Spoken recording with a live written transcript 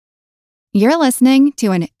You're listening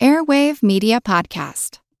to an Airwave Media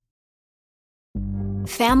Podcast.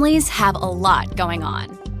 Families have a lot going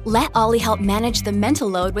on. Let Ollie help manage the mental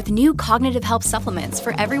load with new cognitive help supplements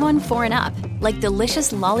for everyone 4 and up, like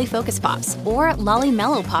delicious Lolly Focus Pops or Lolly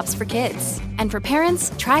Mellow Pops for kids. And for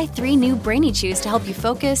parents, try 3 new Brainy Chews to help you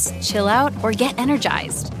focus, chill out, or get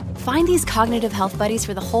energized. Find these cognitive health buddies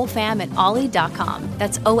for the whole fam at ollie.com.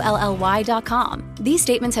 That's OLLY.com. These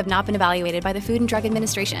statements have not been evaluated by the Food and Drug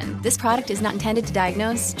Administration. This product is not intended to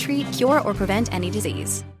diagnose, treat, cure, or prevent any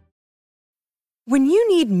disease. When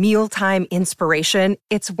you need mealtime inspiration,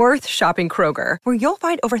 it's worth shopping Kroger, where you'll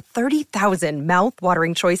find over 30,000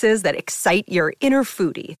 mouth-watering choices that excite your inner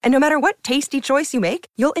foodie. And no matter what tasty choice you make,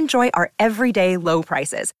 you'll enjoy our everyday low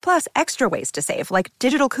prices, plus extra ways to save, like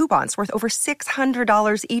digital coupons worth over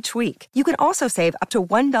 $600 each week. You can also save up to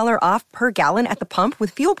 $1 off per gallon at the pump with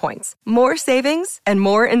fuel points. More savings and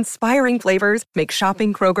more inspiring flavors make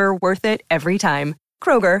shopping Kroger worth it every time.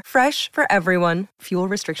 Kroger, fresh for everyone. Fuel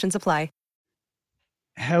restrictions apply.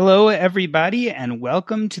 Hello, everybody, and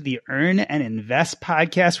welcome to the Earn and Invest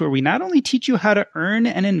podcast, where we not only teach you how to earn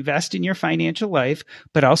and invest in your financial life,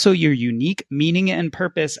 but also your unique meaning and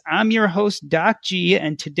purpose. I'm your host, Doc G,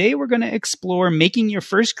 and today we're going to explore making your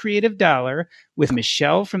first creative dollar with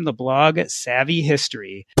Michelle from the blog Savvy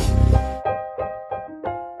History.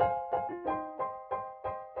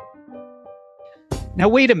 Now,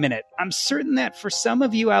 wait a minute. I'm certain that for some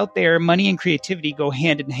of you out there, money and creativity go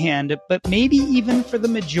hand in hand, but maybe even for the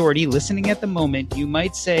majority listening at the moment, you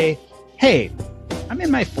might say, hey, I'm in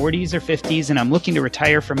my 40s or 50s and I'm looking to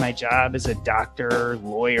retire from my job as a doctor,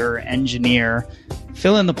 lawyer, engineer,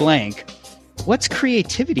 fill in the blank. What's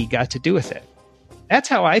creativity got to do with it? That's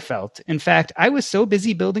how I felt. In fact, I was so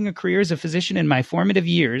busy building a career as a physician in my formative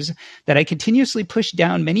years that I continuously pushed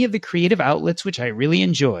down many of the creative outlets which I really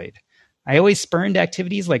enjoyed. I always spurned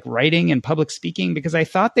activities like writing and public speaking because I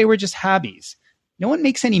thought they were just hobbies. No one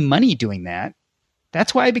makes any money doing that.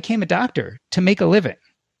 That's why I became a doctor, to make a living.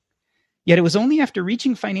 Yet it was only after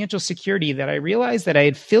reaching financial security that I realized that I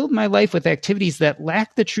had filled my life with activities that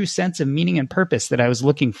lacked the true sense of meaning and purpose that I was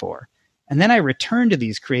looking for. And then I returned to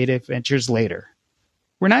these creative ventures later.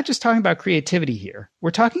 We're not just talking about creativity here.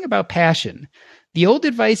 We're talking about passion. The old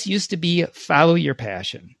advice used to be follow your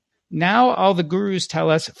passion. Now all the gurus tell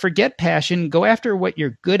us, forget passion, go after what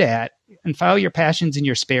you're good at, and follow your passions in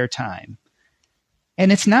your spare time. And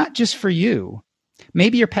it's not just for you.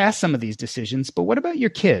 Maybe you're past some of these decisions, but what about your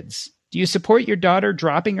kids? Do you support your daughter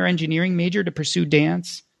dropping her engineering major to pursue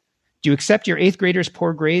dance? Do you accept your 8th grader's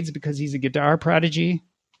poor grades because he's a guitar prodigy?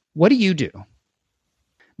 What do you do?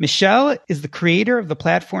 Michelle is the creator of the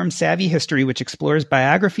platform Savvy History, which explores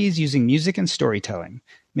biographies using music and storytelling.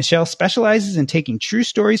 Michelle specializes in taking true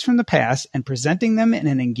stories from the past and presenting them in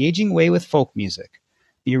an engaging way with folk music.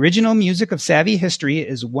 The original music of Savvy History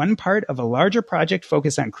is one part of a larger project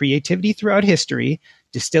focused on creativity throughout history,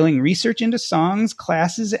 distilling research into songs,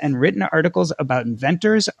 classes, and written articles about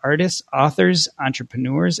inventors, artists, authors,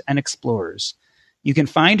 entrepreneurs, and explorers. You can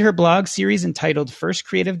find her blog series entitled First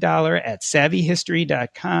Creative Dollar at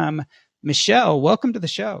savvyhistory.com. Michelle, welcome to the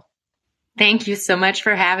show. Thank you so much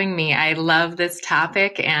for having me. I love this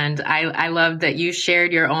topic, and I love that you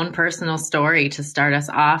shared your own personal story to start us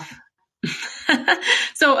off.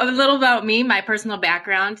 So a little about me, my personal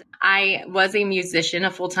background. I was a musician,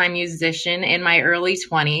 a full-time musician in my early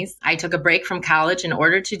 20s. I took a break from college in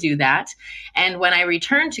order to do that. And when I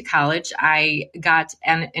returned to college, I got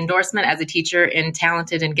an endorsement as a teacher in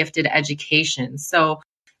talented and gifted education. So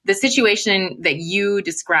the situation that you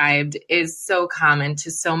described is so common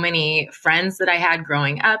to so many friends that I had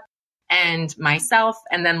growing up and myself,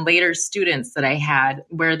 and then later students that I had,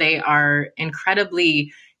 where they are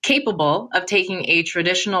incredibly capable of taking a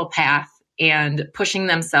traditional path and pushing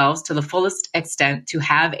themselves to the fullest extent to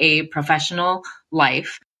have a professional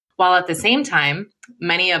life, while at the same time,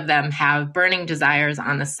 many of them have burning desires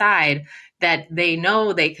on the side that they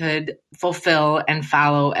know they could fulfill and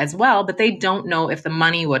follow as well, but they don't know if the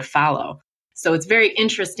money would follow. So it's very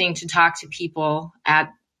interesting to talk to people at,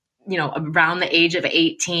 around the age of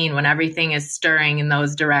 18 when everything is stirring in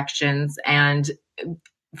those directions. And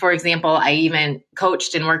for example, I even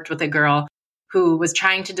coached and worked with a girl who was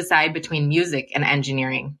trying to decide between music and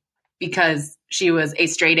engineering because she was a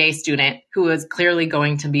straight A student who was clearly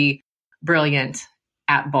going to be brilliant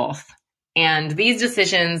at both. And these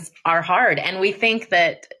decisions are hard. And we think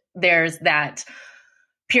that there's that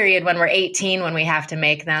period when we're 18 when we have to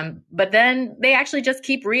make them, but then they actually just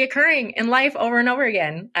keep reoccurring in life over and over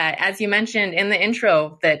again. As you mentioned in the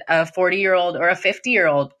intro, that a 40-year-old or a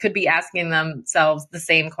 50-year-old could be asking themselves the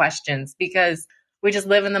same questions because we just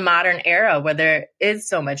live in the modern era where there is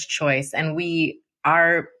so much choice, and we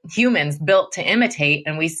are humans built to imitate,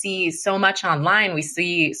 and we see so much online. We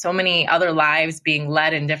see so many other lives being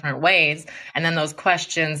led in different ways. And then those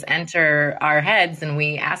questions enter our heads and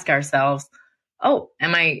we ask ourselves, oh,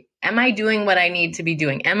 am I doing what I need to be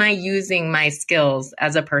doing? Am I using my skills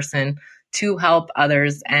as a person to help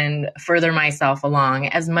others and further myself along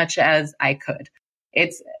as much as I could?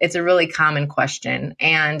 It's a really common question.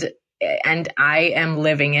 And I am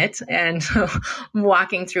living it and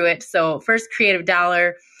walking through it. So first, Creative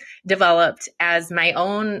Dollar developed as my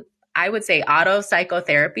own, I would say, auto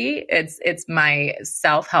psychotherapy. It's my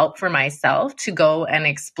self-help for myself to go and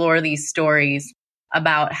explore these stories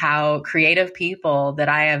about how creative people that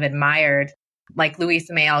I have admired, like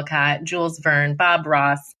Louisa May Alcott, Jules Verne, Bob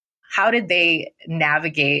Ross, how did they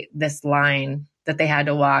navigate this line that they had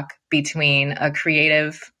to walk between a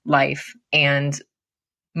creative life and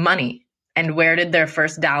money? And where did their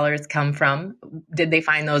first dollars come from? Did they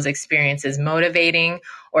find those experiences motivating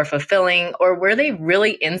or fulfilling, or were they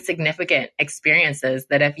really insignificant experiences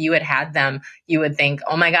that if you had had them, you would think,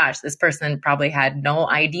 oh my gosh, this person probably had no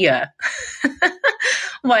idea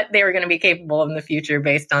what they were going to be capable of in the future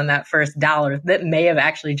based on that first dollar that may have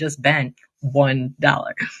actually just been $1.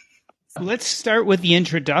 Let's start with the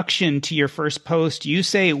introduction to your first post. You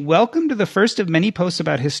say, welcome to the first of many posts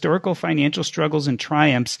about historical financial struggles and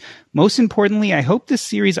triumphs. Most importantly, I hope this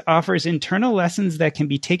series offers internal lessons that can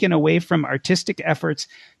be taken away from artistic efforts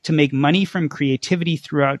to make money from creativity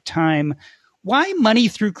throughout time. Why money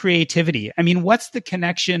through creativity? I mean, what's the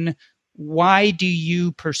connection? Why do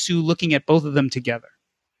you pursue looking at both of them together?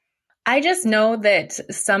 I just know that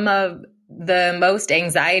some of the most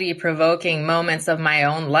anxiety-provoking moments of my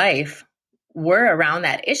own life were around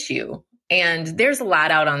that issue. And there's a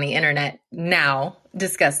lot out on the internet now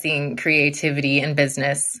discussing creativity in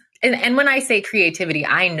business. And when I say creativity,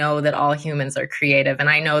 I know that all humans are creative, and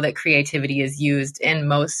I know that creativity is used in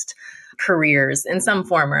most careers in some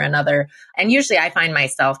form or another. And usually I find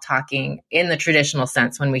myself talking in the traditional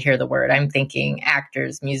sense when we hear the word. I'm thinking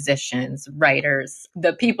actors, musicians, writers,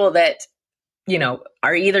 the people that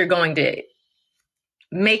are either going to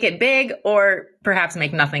make it big or perhaps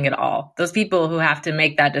make nothing at all. Those people who have to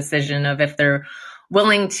make that decision of if they're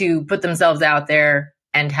willing to put themselves out there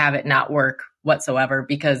and have it not work whatsoever,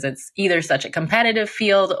 because it's either such a competitive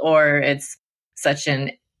field or it's such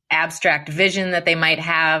an abstract vision that they might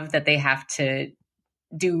have that they have to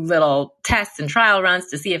do little tests and trial runs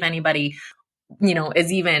to see if anybody,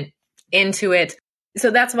 is even into it. So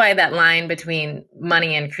that's why that line between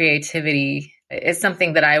money and creativity is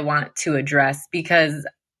something that I want to address, because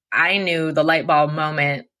I knew the light bulb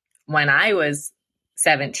moment when I was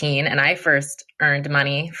 17 and I first earned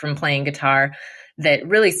money from playing guitar that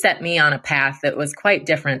really set me on a path that was quite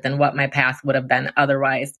different than what my path would have been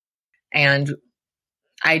otherwise. And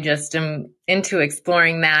I just am into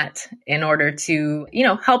exploring that in order to,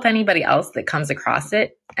 help anybody else that comes across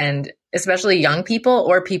it, and especially young people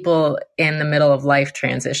or people in the middle of life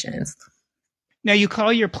transitions. Now, you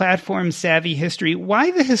call your platform Savvy History. Why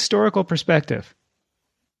the historical perspective?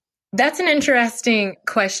 That's an interesting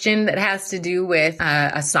question that has to do with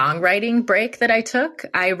a songwriting break that I took.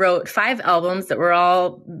 I wrote 5 albums that were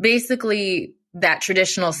all basically that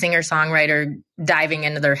traditional singer-songwriter diving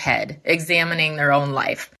into their head, examining their own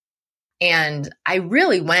life. And I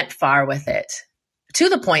really went far with it, to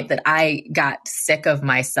the point that I got sick of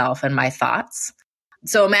myself and my thoughts.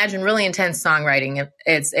 So imagine really intense songwriting.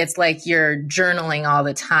 It's like you're journaling all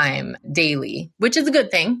the time, daily, which is a good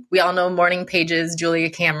thing. We all know Morning Pages, Julia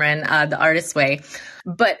Cameron, The Artist's Way.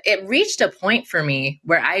 But it reached a point for me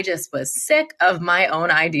where I just was sick of my own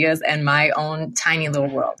ideas and my own tiny little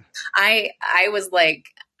world. I was like,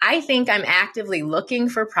 I think I'm actively looking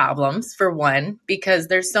for problems, for one, because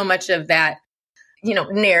there's so much of that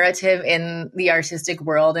narrative in the artistic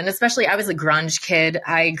world. And especially, I was a grunge kid.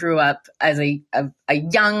 I grew up as a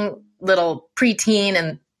young little preteen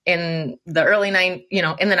and in the early in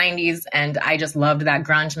the 90s. And I just loved that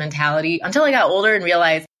grunge mentality until I got older and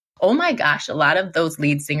realized, oh my gosh, a lot of those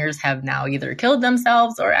lead singers have now either killed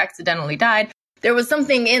themselves or accidentally died. There was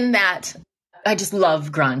something in that. I just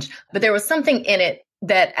love grunge, but there was something in it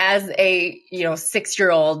that as a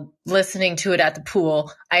 6-year-old listening to it at the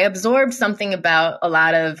pool, I absorbed something about a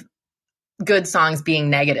lot of good songs being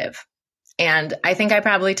negative. And I think I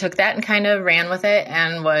probably took that and kind of ran with it,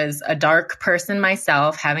 and was a dark person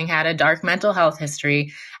myself, having had a dark mental health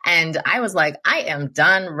history. And I was like, I am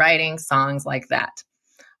done writing songs like that.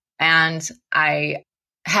 And I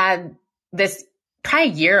had this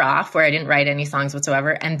probably a year off where I didn't write any songs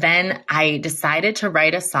whatsoever. And then I decided to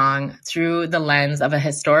write a song through the lens of a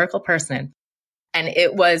historical person. And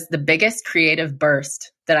it was the biggest creative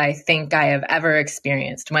burst that I think I have ever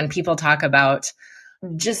experienced when people talk about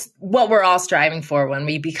just what we're all striving for when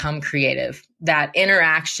we become creative, that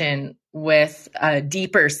interaction with a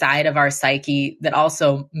deeper side of our psyche that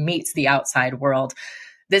also meets the outside world.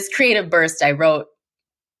 This creative burst, I wrote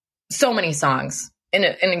so many songs in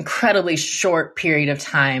an incredibly short period of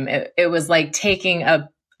time. It was like taking a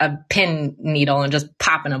pin needle and just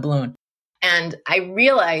popping a balloon. And I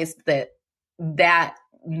realized that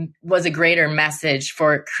was a greater message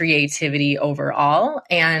for creativity overall.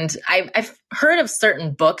 And I've heard of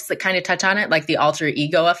certain books that kind of touch on it, like The Alter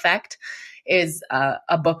Ego Effect is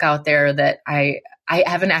a book out there that I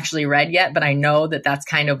haven't actually read yet, but I know that that's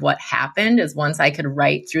kind of what happened is once I could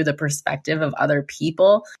write through the perspective of other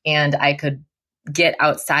people and I could get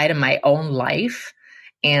outside of my own life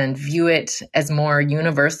and view it as more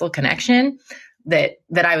universal connection, that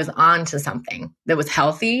I was on to something that was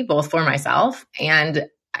healthy, both for myself and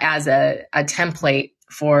as a template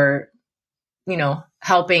for,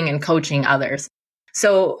 helping and coaching others.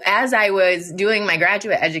 So as I was doing my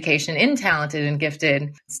graduate education in talented and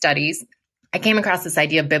gifted studies, I came across this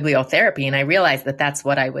idea of bibliotherapy, and I realized that that's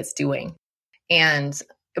what I was doing. And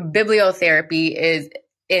bibliotherapy is,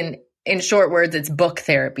 in short words, it's book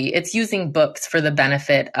therapy. It's using books for the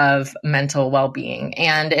benefit of mental well-being.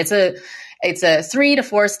 And it's a 3 to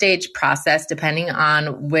 4 stage process, depending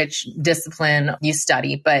on which discipline you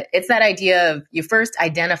study. But it's that idea of you first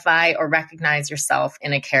identify or recognize yourself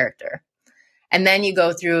in a character. And then you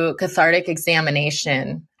go through cathartic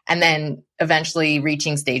examination, and then eventually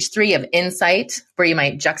reaching stage 3 of insight, where you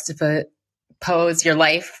might juxtapose your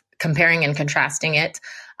life, comparing and contrasting it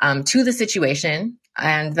to the situation,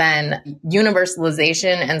 and then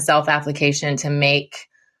universalization and self-application to make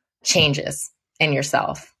changes in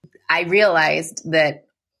yourself. I realized that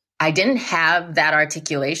I didn't have that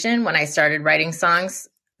articulation when I started writing songs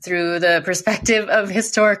through the perspective of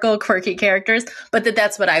historical quirky characters, but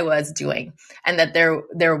that's what I was doing, and that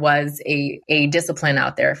there was a discipline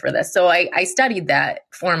out there for this. So I studied that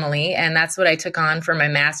formally, and that's what I took on for my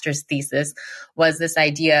master's thesis, was this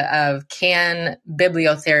idea of, can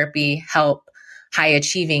bibliotherapy help high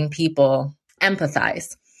achieving people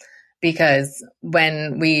empathize? Because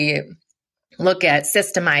when we look at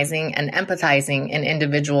systemizing and empathizing in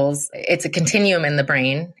individuals, it's a continuum in the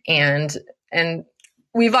brain, and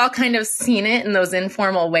we've all kind of seen it in those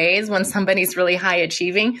informal ways when somebody's really high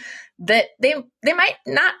achieving, that they might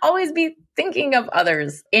not always be thinking of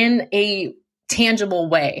others in a tangible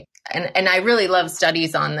way. And I really love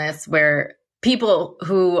studies on this, where people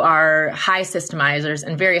who are high systemizers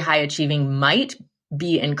and very high achieving might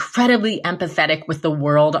be incredibly empathetic with the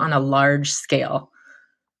world on a large scale.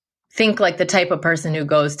 Think like the type of person who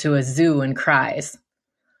goes to a zoo and cries.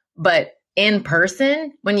 But in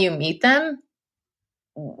person, when you meet them,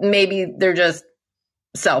 maybe they're just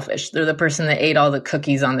selfish. They're the person that ate all the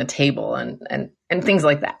cookies on the table and things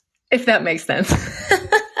like that, if that makes sense.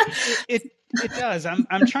 It does.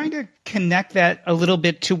 I'm trying to connect that a little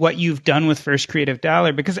bit to what you've done with First Creative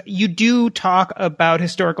Dollar, because you do talk about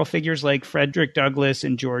historical figures like Frederick Douglass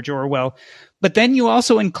and George Orwell, but then you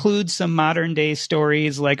also include some modern day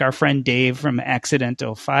stories like our friend Dave from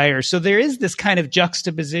Accidental Fire. So there is this kind of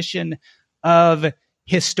juxtaposition of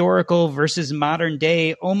historical versus modern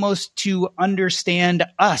day, almost to understand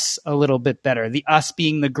us a little bit better. The us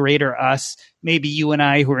being the greater us, maybe you and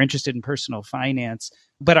I who are interested in personal finance,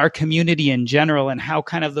 but our community in general, and how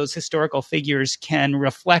kind of those historical figures can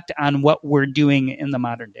reflect on what we're doing in the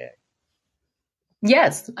modern day.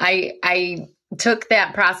 Yes, I took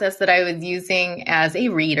that process that I was using as a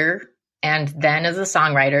reader and then as a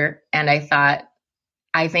songwriter, and I thought,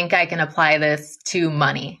 I think I can apply this to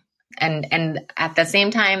money. And at the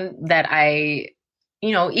same time that I,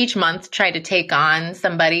 each month try to take on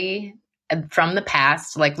somebody from the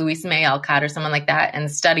past, like Louisa May Alcott or someone like that, and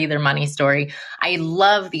study their money story. I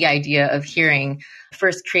love the idea of hearing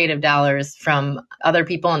first creative dollars from other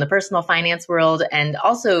people in the personal finance world, and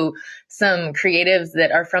also some creatives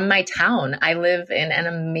that are from my town. I live in an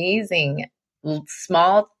amazing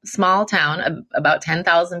small town of about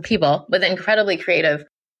 10,000 people with incredibly creative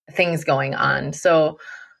things going on. So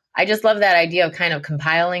I just love that idea of kind of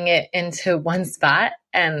compiling it into one spot.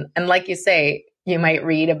 And like you say, you might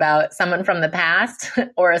read about someone from the past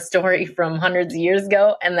or a story from hundreds of years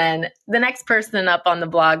ago. And then the next person up on the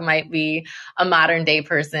blog might be a modern day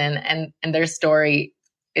person. And their story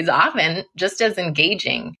is often just as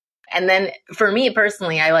engaging. And then for me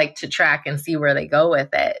personally, I like to track and see where they go with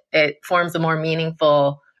it. It forms a more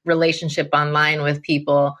meaningful relationship online with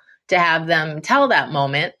people to have them tell that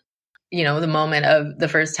moment the moment of the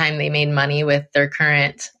first time they made money with their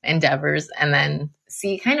current endeavors, and then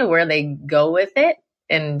see kind of where they go with it.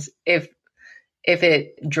 And if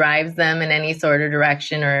it drives them in any sort of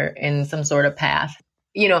direction or in some sort of path.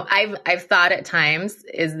 I've thought at times,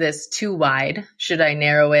 is this too wide? Should I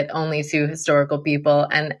narrow it only to historical people?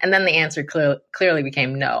 And then the answer clearly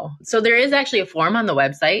became no. So there is actually a form on the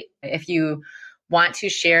website. If you want to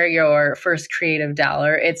share your first creative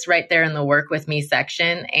dollar, it's right there in the Work With Me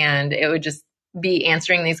section. And it would just be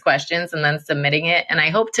answering these questions and then submitting it. And I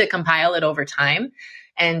hope to compile it over time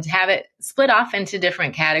and have it split off into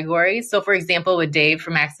different categories. So for example, with Dave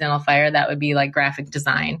from Accidental Fire, that would be like graphic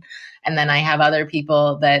design. And then I have other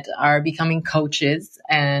people that are becoming coaches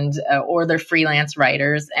and or they're freelance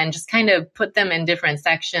writers, and just kind of put them in different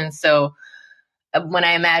sections. So when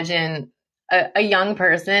I imagine a young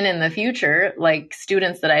person in the future, like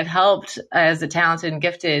students that I've helped as a talented and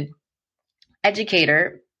gifted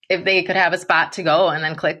educator, if they could have a spot to go and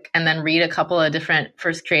then click and then read a couple of different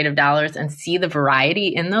first creative dollars and see the variety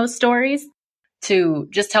in those stories, to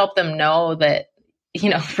just help them know that,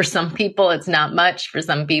 for some people it's not much, for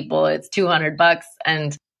some people it's $200,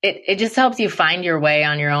 and it just helps you find your way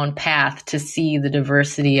on your own path to see the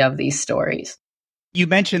diversity of these stories. You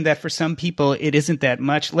mentioned that for some people, it isn't that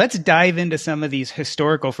much. Let's dive into some of these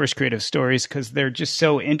historical first creative stories because they're just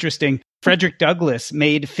so interesting. Frederick Douglass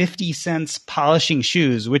made 50 cents polishing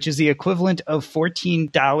shoes, which is the equivalent of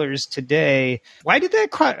 $14 today. Why did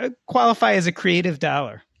that qualify as a creative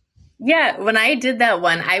dollar? Yeah, when I did that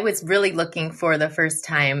one, I was really looking for the first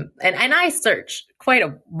time. And I search quite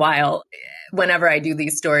a while whenever I do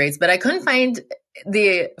these stories, but I couldn't find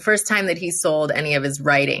the first time that he sold any of his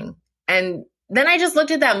writing. And then I just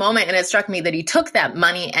looked at that moment and it struck me that he took that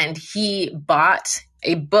money and he bought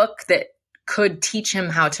a book that could teach him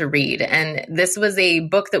how to read. And this was a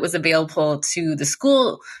book that was available to the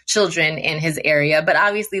school children in his area, but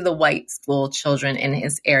obviously the white school children in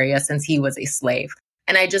his area since he was a slave.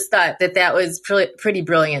 And I just thought that was pretty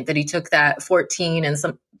brilliant that he took that 14 and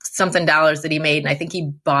something dollars that he made. And I think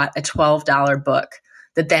he bought a $12 book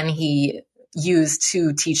that then he used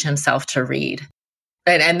to teach himself to read.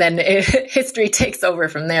 And then history takes over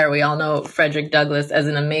from there. We all know Frederick Douglass as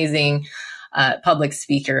an amazing public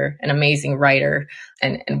speaker, an amazing writer,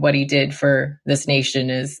 and what he did for this nation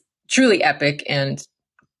is truly epic. And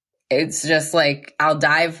it's just like, I'll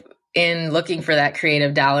dive in looking for that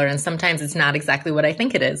creative dollar, and sometimes it's not exactly what I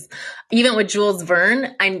think it is. Even with Jules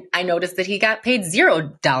Verne, I noticed that he got paid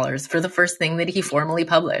 $0 for the first thing that he formally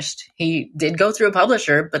published. He did go through a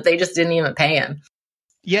publisher, but they just didn't even pay him.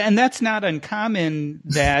 Yeah, and that's not uncommon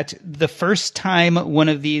that the first time one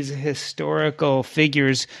of these historical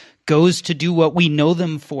figures goes to do what we know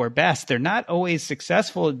them for best, they're not always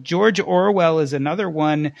successful. George Orwell is another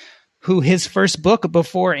one who his first book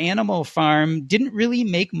before Animal Farm didn't really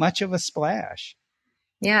make much of a splash.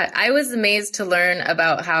 Yeah, I was amazed to learn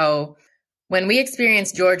about how when we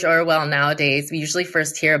experience George Orwell nowadays, we usually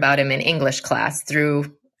first hear about him in English class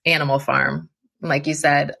through Animal Farm, like you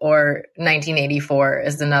said, or 1984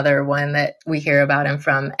 is another one that we hear about him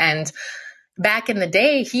from. And back in the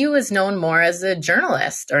day, he was known more as a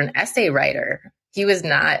journalist or an essay writer. He was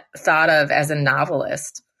not thought of as a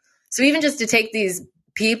novelist. So even just to take these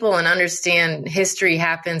people and understand history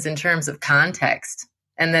happens in terms of context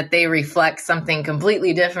and that they reflect something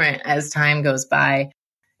completely different as time goes by,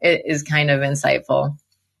 it is kind of insightful.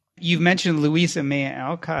 You've mentioned Louisa May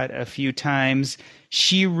Alcott a few times.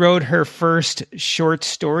 She wrote her first short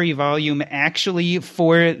story volume actually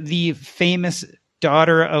for the famous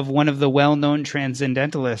daughter of one of the well-known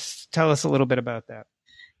transcendentalists. Tell us a little bit about that.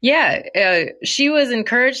 Yeah, she was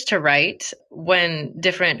encouraged to write when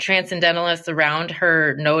different transcendentalists around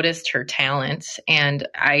her noticed her talent. And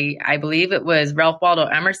I believe it was Ralph Waldo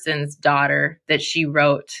Emerson's daughter that she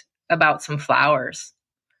wrote about some flowers.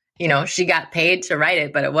 She got paid to write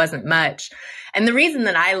it, but it wasn't much. And the reason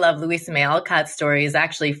that I love Louisa May Alcott's story is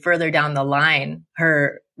actually further down the line.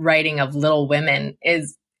 Her writing of Little Women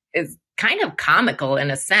is kind of comical in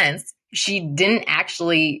a sense. She didn't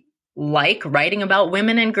actually like writing about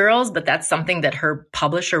women and girls, but that's something that her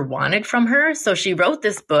publisher wanted from her. So she wrote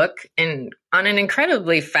this book on an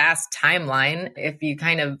incredibly fast timeline, if you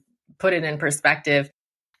kind of put it in perspective.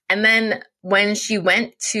 And then when she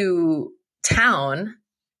went to town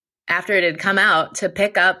after it had come out to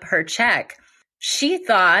pick up her check, she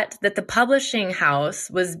thought that the publishing house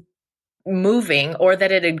was moving or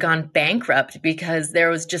that it had gone bankrupt because there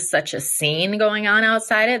was just such a scene going on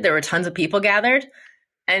outside it. There were tons of people gathered.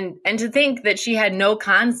 And to think that she had no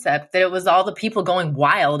concept that it was all the people going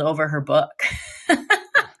wild over her book.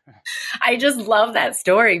 I just love that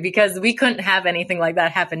story because we couldn't have anything like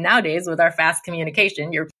that happen nowadays with our fast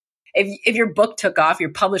communication. If your book took off,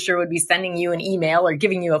 your publisher would be sending you an email or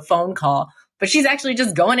giving you a phone call. But she's actually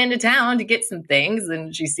just going into town to get some things,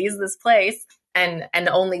 and she sees this place and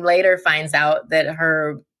only later finds out that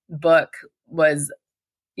her book was,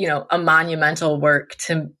 a monumental work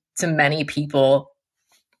to many people,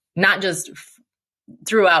 not just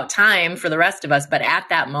throughout time for the rest of us, but at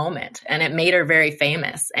that moment. And it made her very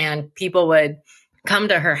famous. And people would come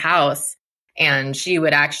to her house and she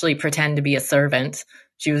would actually pretend to be a servant.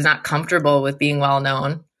 She was not comfortable with being well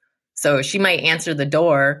known. So she might answer the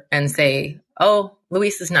door and say, "Oh,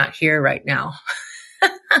 Luis is not here right now."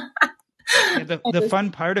 Yeah, the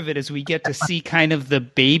fun part of it is we get to see kind of the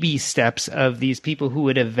baby steps of these people who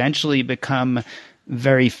would eventually become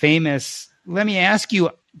very famous. Let me ask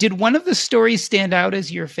you, did one of the stories stand out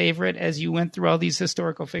as your favorite as you went through all these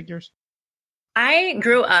historical figures? I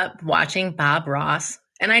grew up watching Bob Ross,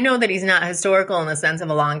 and I know that he's not historical in the sense of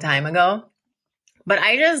a long time ago, but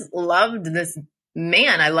I just loved this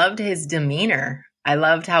man. I loved his demeanor. I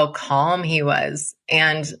loved how calm he was.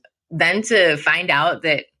 And then to find out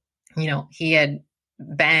that, he had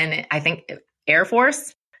been, I think, Air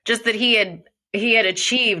Force, just that he had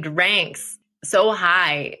achieved ranks so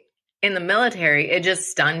high in the military, it just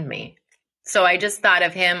stunned me. So I just thought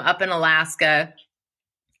of him up in Alaska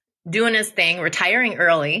doing his thing, retiring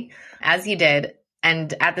early as he did.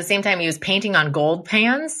 And at the same time, he was painting on gold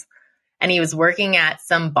pans and he was working at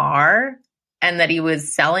some bar, and that he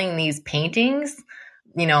was selling these paintings,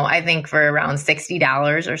 I think for around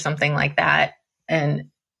 $60 or something like that. And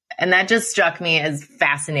that just struck me as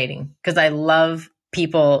fascinating because I love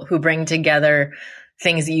people who bring together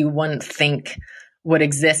things that you wouldn't think would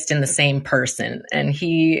exist in the same person. And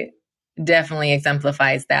he definitely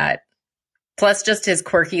exemplifies that. Plus just his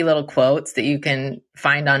quirky little quotes that you can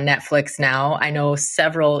find on Netflix now. I know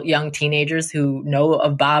several young teenagers who know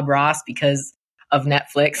of Bob Ross because of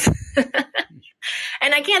Netflix.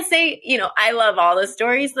 And I can't say, I love all the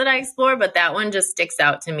stories that I explore, but that one just sticks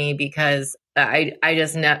out to me because I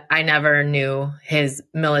never knew his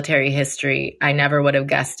military history. I never would have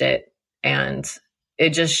guessed it. And it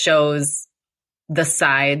just shows the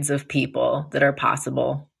sides of people that are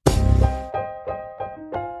possible.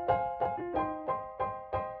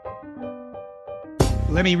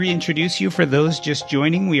 Let me reintroduce you for those just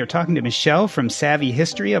joining. We are talking to Michelle from Savvy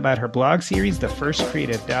History about her blog series, The First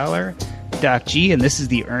Creative Dollar, Doc G, and this is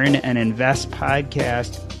the Earn and Invest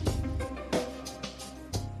podcast.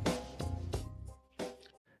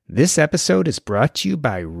 This episode is brought to you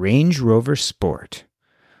by Range Rover Sport.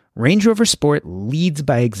 Range Rover Sport leads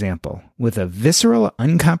by example. With a visceral,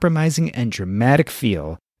 uncompromising, and dramatic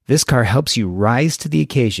feel, this car helps you rise to the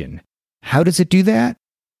occasion. How does it do that?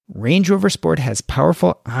 Range Rover Sport has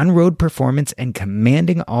powerful on-road performance and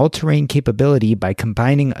commanding all-terrain capability by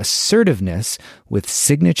combining assertiveness with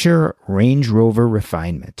signature Range Rover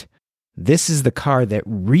refinement. This is the car that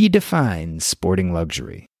redefines sporting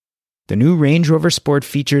luxury. The new Range Rover Sport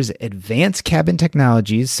features advanced cabin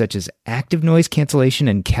technologies such as active noise cancellation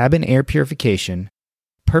and cabin air purification,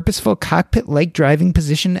 purposeful cockpit-like driving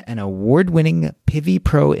position, and award-winning Pivi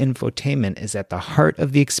Pro infotainment is at the heart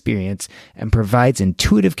of the experience and provides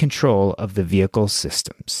intuitive control of the vehicle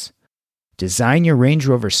systems. Design your Range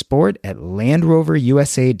Rover Sport at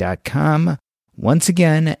LandRoverUSA.com. Once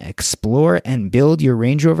again, explore and build your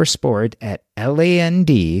Range Rover Sport at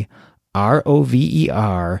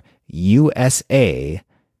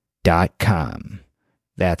LandRoverUSA.com.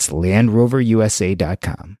 That's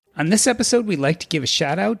LandRoverUSA.com. On this episode, we'd like to give a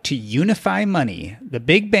shout out to Unify Money. The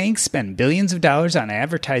big banks spend billions of dollars on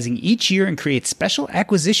advertising each year and create special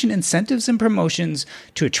acquisition incentives and promotions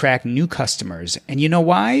to attract new customers. And you know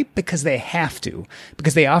why? Because they have to.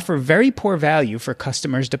 Because they offer very poor value for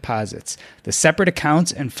customers' deposits. The separate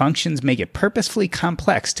accounts and functions make it purposefully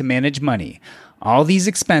complex to manage money. All these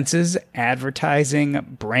expenses,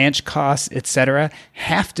 advertising, branch costs, etc.,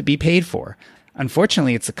 have to be paid for.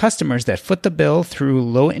 Unfortunately, it's the customers that foot the bill through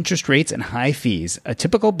low interest rates and high fees. A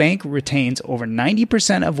typical bank retains over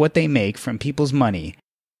 90% of what they make from people's money.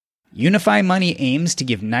 Unify Money aims to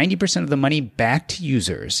give 90% of the money back to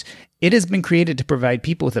users. It has been created to provide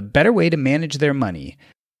people with a better way to manage their money.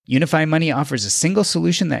 Unify Money offers a single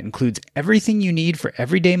solution that includes everything you need for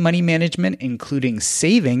everyday money management, including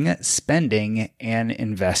saving, spending, and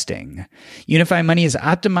investing. Unify Money has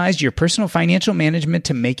optimized your personal financial management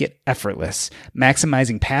to make it effortless,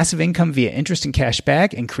 maximizing passive income via interest and cash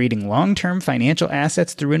back and creating long-term financial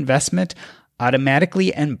assets through investment,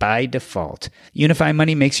 automatically and by default. Unify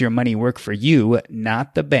Money makes your money work for you,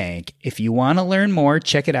 not the bank. If you want to learn more,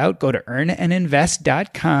 check it out. Go to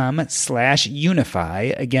earnandinvest.com/unify.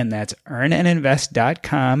 Again, that's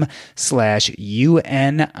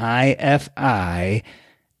earnandinvest.com/UNIFI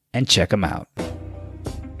and check them out.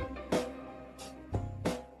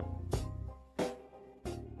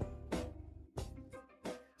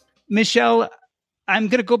 Michelle, I'm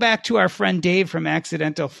going to go back to our friend Dave from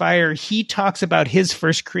Accidental Fire. He talks about his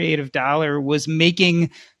first creative dollar was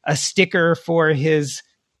making a sticker for his,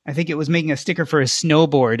 I think it was making a sticker for his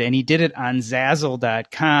snowboard, and he did it on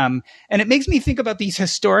Zazzle.com. And it makes me think about these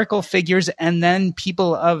historical figures and then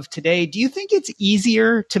people of today. Do you think it's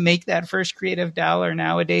easier to make that first creative dollar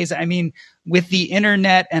nowadays? I mean, with the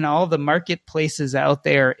internet and all the marketplaces out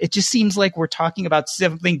there, it just seems like we're talking about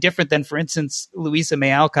something different than, for instance, Louisa May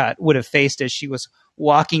Alcott would have faced as she was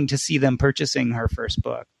walking to see them purchasing her first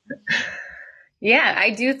book. Yeah, I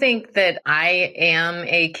do think that I am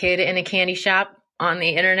a kid in a candy shop on the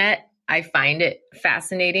internet. I find it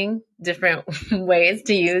fascinating, different ways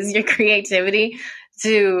to use your creativity.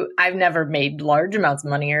 I've never made large amounts of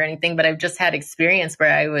money or anything, but I've just had experiences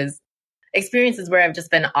where I've just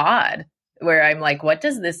been awed, where I'm like, what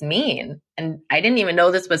does this mean? And I didn't even know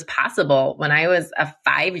this was possible when I was a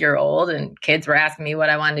 5-year-old and kids were asking me what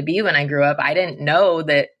I wanted to be when I grew up. I didn't know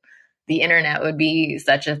that the internet would be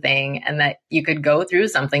such a thing and that you could go through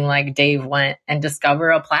something like Dave went and discover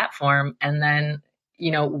a platform and then,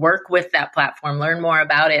 work with that platform, learn more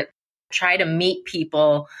about it, try to meet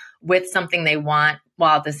people with something they want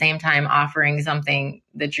while at the same time offering something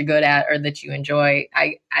that you're good at or that you enjoy.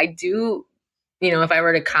 I do, if I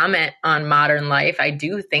were to comment on modern life, I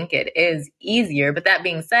do think it is easier. But that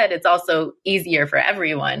being said, it's also easier for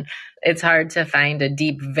everyone. It's hard to find a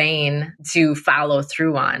deep vein to follow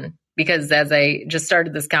through on. Because as I just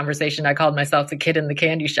started this conversation, I called myself the kid in the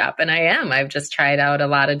candy shop, and I am. I've just tried out a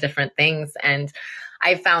lot of different things. And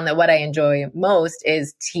I found that what I enjoy most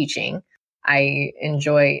is teaching. I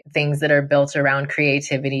enjoy things that are built around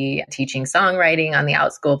creativity, teaching songwriting on the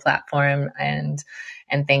OutSchool platform and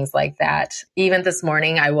things like that. Even this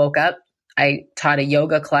morning, I woke up, I taught a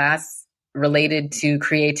yoga class related to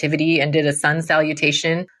creativity and did a sun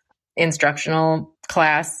salutation instructional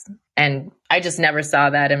class. And I just never saw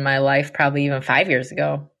that in my life, probably even 5 years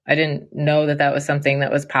ago. I didn't know that that was something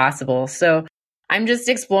that was possible. So I'm just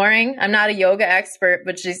exploring. I'm not a yoga expert,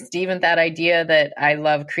 but just even that idea that I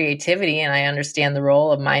love creativity and I understand the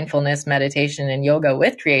role of mindfulness, meditation, and yoga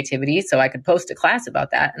with creativity. So I could post a class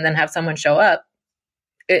about that and then have someone show up.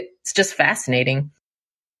 It's just fascinating.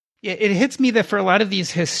 It hits me that for a lot of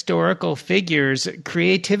these historical figures,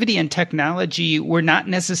 creativity and technology were not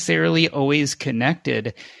necessarily always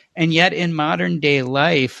connected. And yet in modern day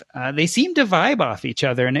life, they seem to vibe off each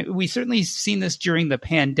other. And we certainly seen this during the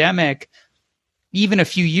pandemic. Even a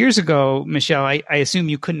few years ago, Michelle, I assume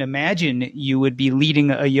you couldn't imagine you would be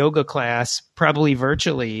leading a yoga class, probably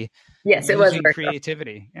virtually. Yes, it was virtual.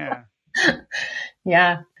 Creativity. Yeah.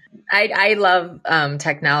 Yeah. I love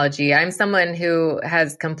technology. I'm someone who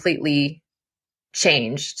has completely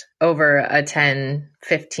changed over a 10,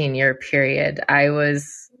 15-year period. I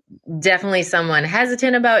was definitely someone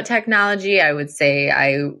hesitant about technology. I would say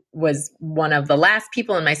I was one of the last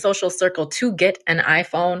people in my social circle to get an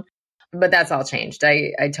iPhone, but that's all changed.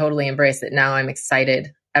 I totally embrace it now. I'm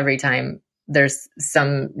excited every time there's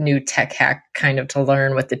some new tech hack kind of to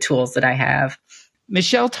learn with the tools that I have.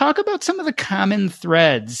 Michelle, talk about some of the common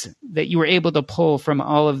threads that you were able to pull from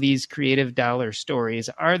all of these creative dollar stories.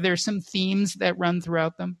 Are there some themes that run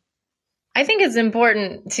throughout them? I think it's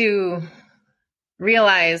important to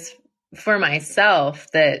realize for myself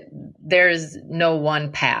that there's no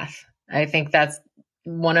one path. I think that's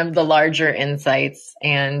one of the larger insights,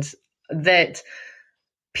 and that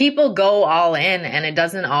people go all in and it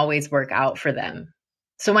doesn't always work out for them.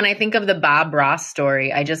 So when I think of the Bob Ross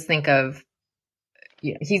story, I just think of,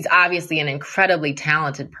 he's obviously an incredibly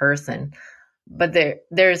talented person, but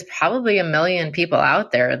there's probably a million people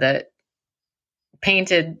out there that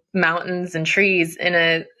painted mountains and trees in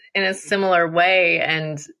a similar way,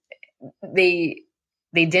 and they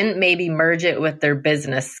didn't maybe merge it with their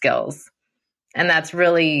business skills. And that's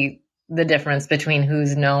really the difference between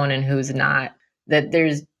who's known and who's not, that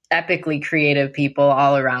there's epically creative people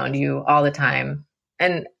all around you all the time.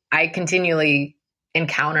 And I continually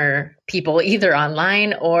encounter people either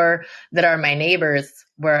online or that are my neighbors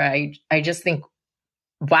where I just think,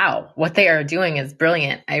 wow, what they are doing is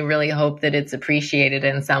brilliant. I really hope that it's appreciated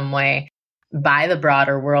in some way by the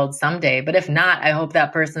broader world someday. But if not, I hope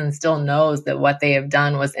that person still knows that what they have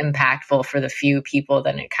done was impactful for the few people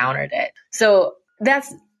that encountered it. So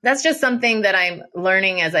that's that's just something that I'm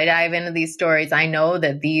learning as I dive into these stories. I know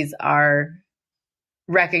that these are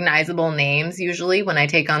recognizable names usually when I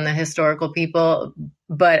take on the historical people,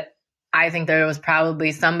 but I think there was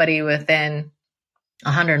probably somebody within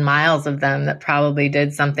 100 miles of them that probably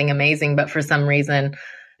did something amazing, but for some reason,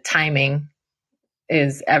 timing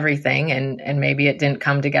is everything, and maybe it didn't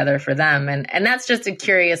come together for them. And that's just a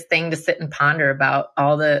curious thing to sit and ponder about,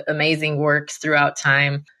 all the amazing works throughout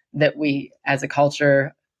time that we as a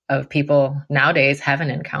culture of people nowadays haven't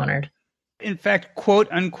encountered. In fact, quote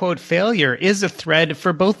unquote failure is a thread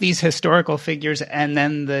for both these historical figures and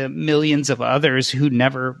then the millions of others who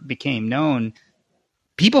never became known.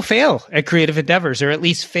 People fail at creative endeavors, or at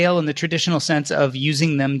least fail in the traditional sense of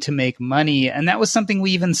using them to make money. And that was something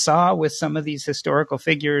we even saw with some of these historical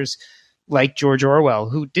figures like George Orwell,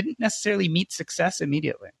 who didn't necessarily meet success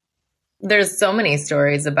immediately. There's so many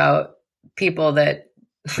stories about people that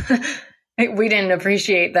we didn't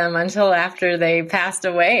appreciate them until after they passed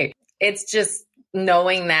away. It's just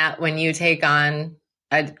knowing that when you take on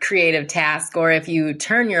a creative task, or if you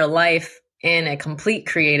turn your life in a complete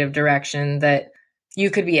creative direction, that you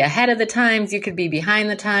could be ahead of the times, you could be behind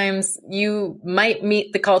the times, you might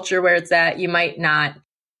meet the culture where it's at, you might not.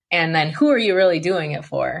 And then who are you really doing it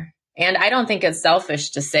for? And I don't think it's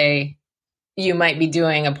selfish to say you might be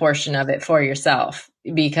doing a portion of it for yourself,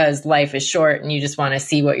 because life is short and you just want to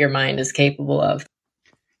see what your mind is capable of.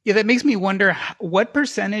 Yeah, that makes me wonder, what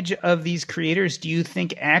percentage of these creators do you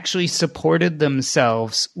think actually supported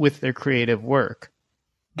themselves with their creative work?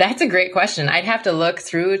 That's a great question. I'd have to look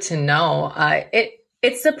through to know.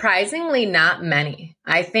 It's surprisingly not many.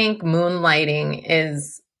 I think moonlighting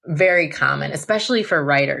is very common, especially for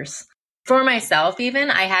writers. For myself, even,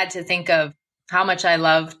 I had to think of how much I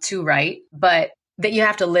love to write, but that you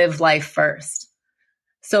have to live life first.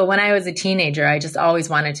 So when I was a teenager, I just always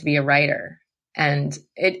wanted to be a writer. And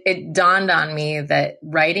it dawned on me that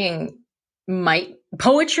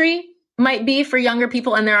poetry might be for younger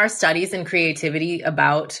people. And there are studies in creativity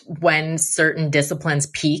about when certain disciplines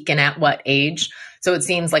peak and at what age. So it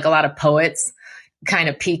seems like a lot of poets kind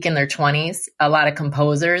of peak in their 20s. A lot of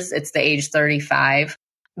composers, it's the age 35.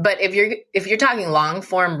 But if you're talking long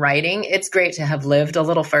form writing, it's great to have lived a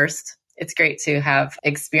little first. It's great to have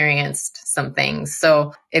experienced some things.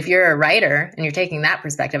 So if you're a writer and you're taking that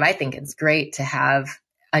perspective, I think it's great to have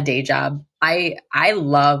a day job. I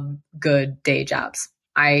love good day jobs.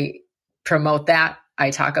 I promote that.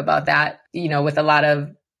 I talk about that, with a lot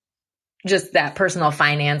of just that personal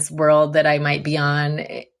finance world that I might be on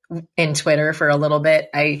in Twitter for a little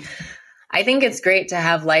bit. I think it's great to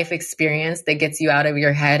have life experience that gets you out of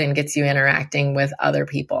your head and gets you interacting with other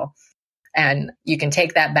people. And you can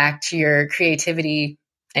take that back to your creativity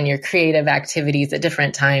and your creative activities at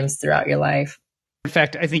different times throughout your life. In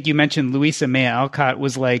fact, I think you mentioned Louisa May Alcott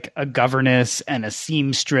was like a governess and a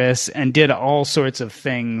seamstress and did all sorts of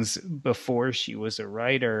things before she was a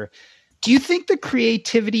writer. Do you think the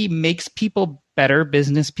creativity makes people better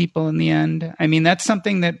business people in the end? I mean, that's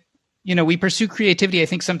something that, we pursue creativity, I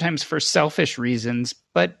think, sometimes for selfish reasons,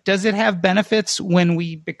 but does it have benefits when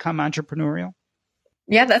we become entrepreneurial?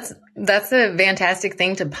 Yeah, that's a fantastic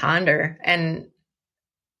thing to ponder. And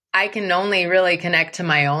I can only really connect to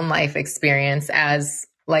my own life experience as,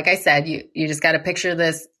 like I said, you just got to picture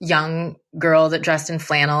this young girl that dressed in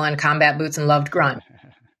flannel and combat boots and loved grunge.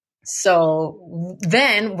 So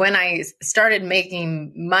then when I started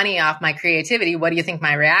making money off my creativity, what do you think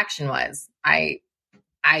my reaction was? I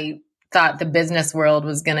thought the business world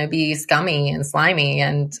was going to be scummy and slimy,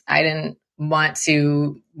 and I didn't want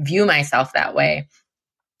to view myself that way.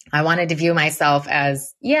 I wanted to view myself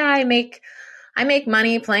as, I make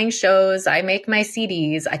money playing shows. I make my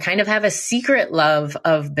CDs. I kind of have a secret love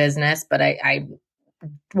of business, but I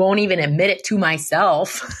won't even admit it to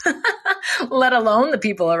myself, let alone the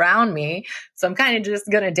people around me. So I'm kind of just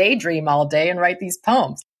going to daydream all day and write these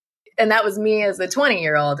poems. And that was me as a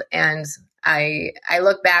 20-year-old. And I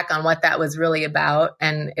look back on what that was really about.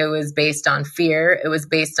 And it was based on fear. It was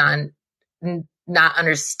based on not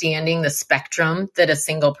understanding the spectrum that a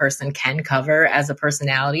single person can cover as a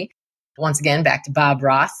personality. Once again, back to Bob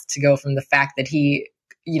Ross, to go from the fact that he,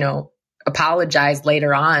 apologized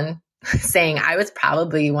later on, saying I was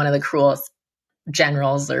probably one of the cruelest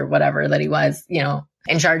generals or whatever that he was,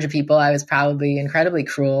 in charge of people. I was probably incredibly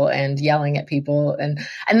cruel and yelling at people. And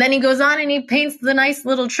then he goes on and he paints the nice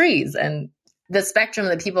little trees and the spectrum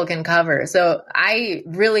that people can cover. So I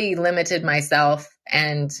really limited myself,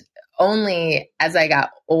 and only as I got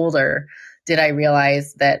older did I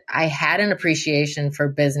realize that I had an appreciation for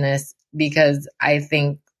business, because I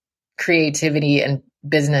think creativity and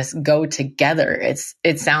business go together.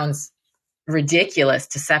 It sounds ridiculous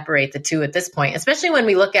to separate the two at this point, especially when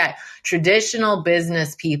we look at traditional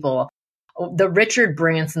business people, the Richard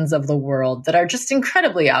Bransons of the world that are just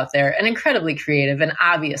incredibly out there and incredibly creative and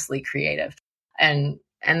obviously creative. And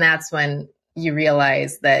that's when you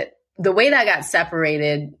realize that the way that got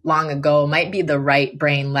separated long ago might be the right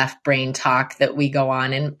brain, left brain talk that we go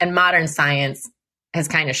on. And modern science has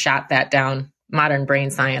kind of shot that down. Modern brain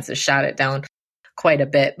science has shot it down quite a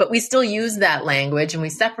bit, but we still use that language and we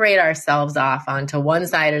separate ourselves off onto one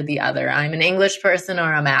side or the other. I'm an English person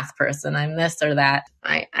or a math person. I'm this or that.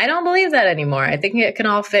 I don't believe that anymore. I think it can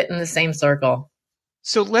all fit in the same circle.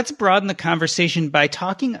 So let's broaden the conversation by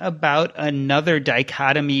talking about another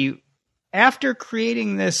dichotomy. After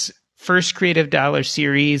creating this first Creative Dollar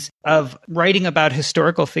series of writing about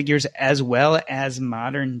historical figures as well as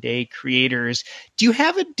modern day creators, do you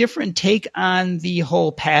have a different take on the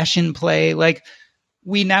whole passion play? Like,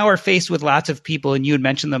 we now are faced with lots of people, and you had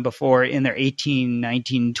mentioned them before, in their 18,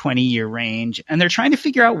 19, 20-year range, and they're trying to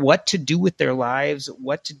figure out what to do with their lives,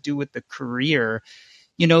 what to do with the career.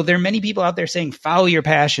 You know, there are many people out there saying, follow your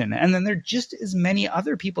passion. And then there are just as many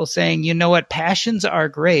other people saying, you know what, passions are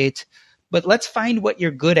great, but let's find what you're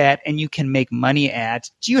good at and you can make money at.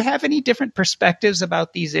 Do you have any different perspectives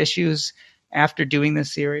about these issues after doing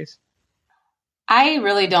this series? I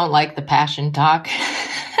really don't like the passion talk.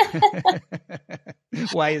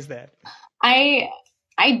 Why is that? I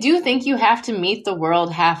do think you have to meet the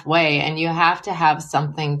world halfway and you have to have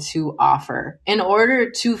something to offer in order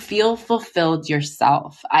to feel fulfilled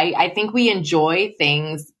yourself. I think we enjoy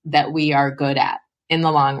things that we are good at in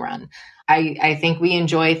the long run. I think we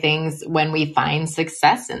enjoy things when we find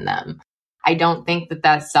success in them. I don't think that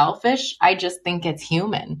that's selfish. I just think it's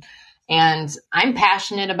human. And I'm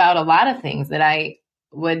passionate about a lot of things that I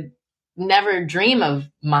would never dream of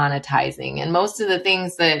monetizing. And most of the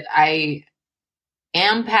things that I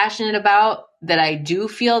am passionate about, that I do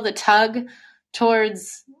feel the tug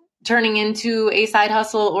towards turning into a side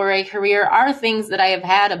hustle or a career, are things that I have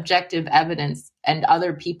had objective evidence and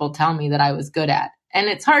other people tell me that I was good at. And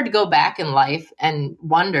it's hard to go back in life and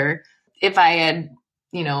wonder if I had,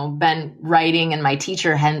 been writing and my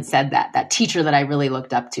teacher hadn't said that teacher that I really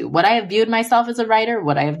looked up to, would I have viewed myself as a writer?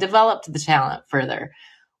 Would I have developed the talent further?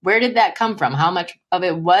 Where did that come from? How much of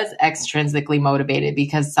it was extrinsically motivated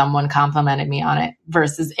because someone complimented me on it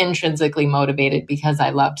versus intrinsically motivated because I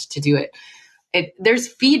loved to do it? There's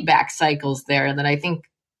feedback cycles there that I think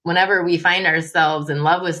whenever we find ourselves in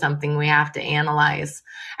love with something, we have to analyze.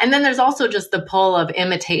 And then there's also just the pull of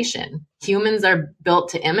imitation. Humans are built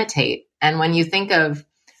to imitate. And when you think of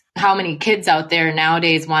how many kids out there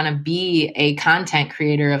nowadays want to be a content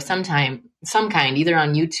creator of some kind, either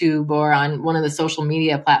on YouTube or on one of the social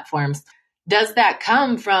media platforms, does that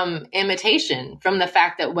come from imitation? From the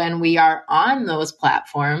fact that when we are on those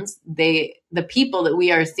platforms, the people that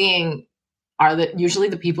we are seeing are usually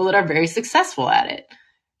the people that are very successful at it.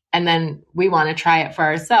 And then we want to try it for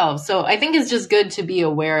ourselves. So I think it's just good to be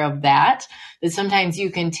aware of that sometimes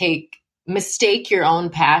you can mistake your own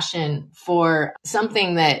passion for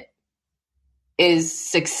something that is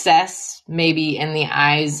success, maybe in the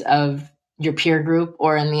eyes of your peer group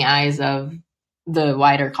or in the eyes of the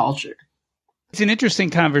wider culture. It's an interesting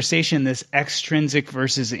conversation, this extrinsic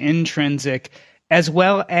versus intrinsic, as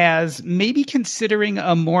well as maybe considering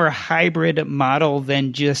a more hybrid model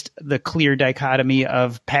than just the clear dichotomy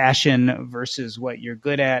of passion versus what you're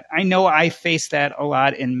good at. I know I face that a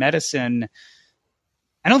lot in medicine.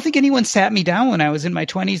 I don't think anyone sat me down when I was in my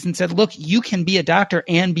 20s and said, look, you can be a doctor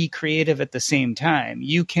and be creative at the same time.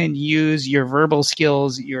 You can use your verbal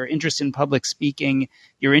skills, your interest in public speaking,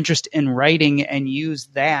 your interest in writing, and use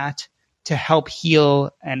that to help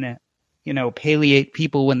heal and palliate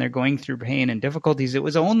people when they're going through pain and difficulties. It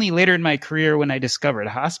was only later in my career when I discovered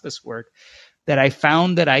hospice work that I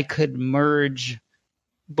found that I could merge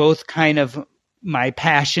both kind of my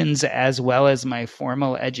passions as well as my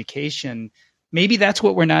formal education. Maybe that's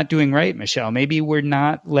what we're not doing right, Michelle. Maybe we're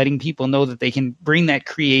not letting people know that they can bring that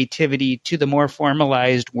creativity to the more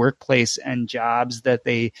formalized workplace and jobs that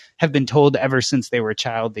they have been told ever since they were a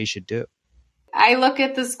child they should do. I look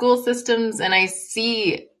at the school systems and I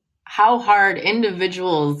see how hard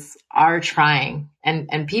individuals are trying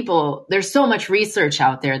and people, there's so much research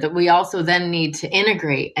out there that we also then need to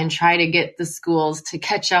integrate and try to get the schools to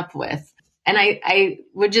catch up with. And I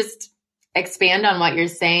would just expand on what you're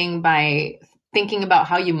saying by thinking about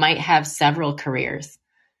how you might have several careers.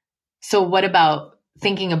 So what about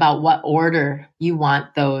thinking about what order you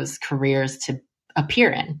want those careers to appear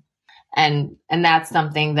in? And that's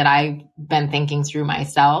something that I've been thinking through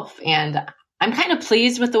myself. And I'm kind of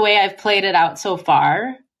pleased with the way I've played it out so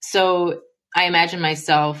far. So I imagine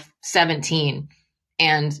myself 17.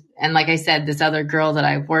 And like I said, this other girl that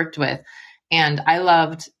I've worked with, and I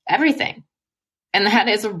loved everything. And that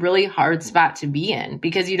is a really hard spot to be in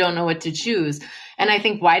because you don't know what to choose. And I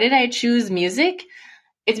think, why did I choose music?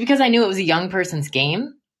 It's because I knew it was a young person's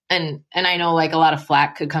game. And I know like a lot of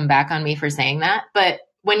flack could come back on me for saying that. But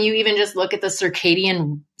when you even just look at the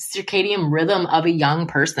circadian rhythm of a young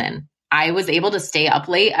person, I was able to stay up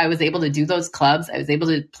late. I was able to do those clubs. I was able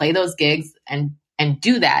to play those gigs and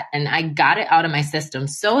do that. And I got it out of my system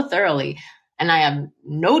so thoroughly. And I have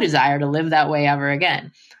no desire to live that way ever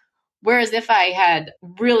again. Whereas if I had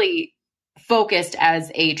really focused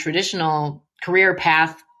as a traditional career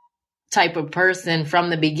path type of person from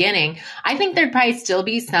the beginning, I think there'd probably still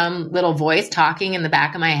be some little voice talking in the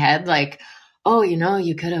back of my head like, oh,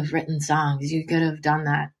 you could have written songs. You could have done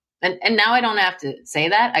that. And now I don't have to say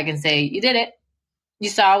that. I can say, you did it. You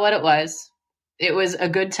saw what it was. It was a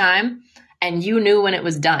good time. And you knew when it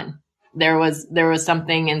was done. There was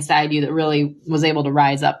something inside you that really was able to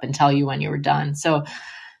rise up and tell you when you were done. So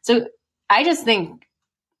I just think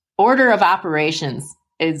order of operations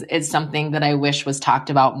is something that I wish was talked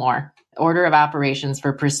about more. Order of operations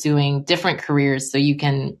for pursuing different careers so you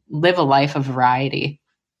can live a life of variety.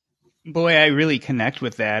 Boy, I really connect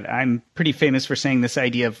with that. I'm pretty famous for saying this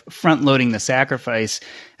idea of front loading the sacrifice.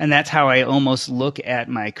 And that's how I almost look at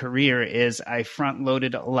my career is I front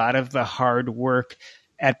loaded a lot of the hard work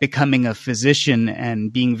at becoming a physician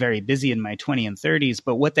and being very busy in my 20s and 30s.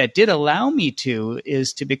 But what that did allow me to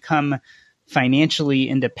is to become financially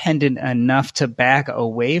independent enough to back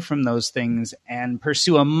away from those things and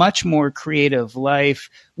pursue a much more creative life,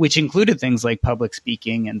 which included things like public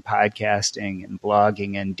speaking and podcasting and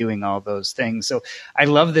blogging and doing all those things. So I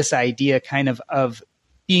love this idea kind of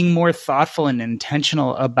being more thoughtful and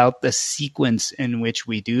intentional about the sequence in which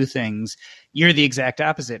we do things. You're the exact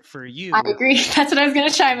opposite for you. I agree. That's what I was going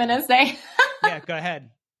to chime in and say. Yeah, go ahead.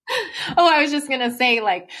 Oh, I was just going to say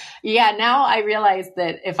now I realize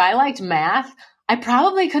that if I liked math, I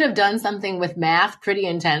probably could have done something with math pretty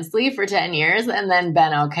intensely for 10 years and then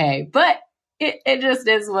been okay. But it just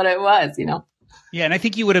is what it was, Yeah, and I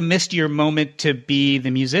think you would have missed your moment to be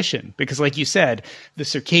the musician because like you said, the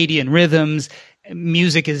circadian rhythms,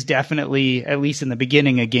 music is definitely, at least in the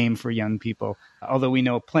beginning, a game for young people. Although we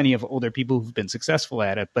know plenty of older people who've been successful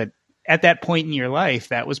at it. But at that point in your life,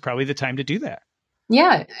 that was probably the time to do that.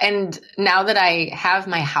 Yeah. And now that I have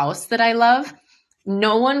my house that I love,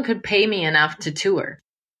 no one could pay me enough to tour.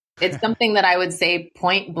 It's something that I would say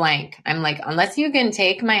point blank. I'm like, unless you can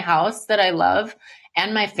take my house that I love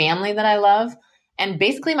and my family that I love and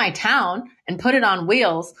basically my town and put it on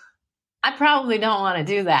wheels, I probably don't want to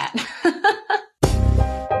do that.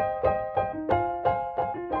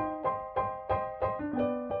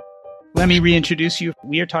 Let me reintroduce you.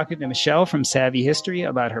 We are talking to Michelle from Savvy History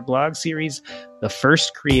about her blog series, The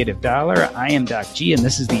First Creative Dollar. I am Doc G, and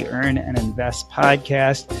this is the Earn and Invest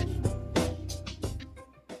podcast.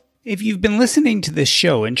 If you've been listening to this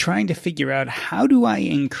show and trying to figure out how do I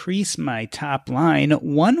increase my top line,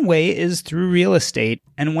 one way is through real estate.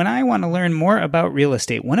 And when I want to learn more about real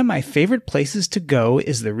estate, one of my favorite places to go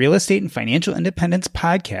is the Real Estate and Financial Independence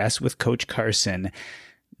podcast with Coach Carson.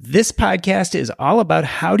 This podcast is all about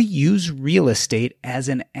how to use real estate as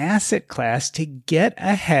an asset class to get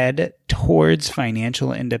ahead towards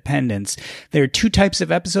financial independence. There are two types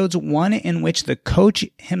of episodes, one in which the coach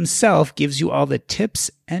himself gives you all the tips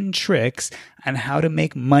and tricks on how to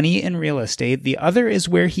make money in real estate. The other is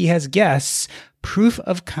where he has guests, proof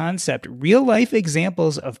of concept, real life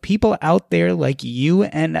examples of people out there like you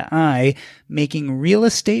and I making real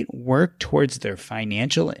estate work towards their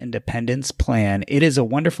financial independence plan. It is a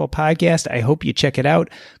wonderful podcast. I hope you check it out.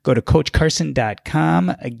 Go to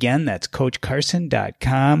CoachCarson.com. Again, that's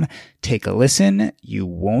CoachCarson.com. Take a listen. You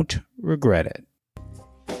won't regret it.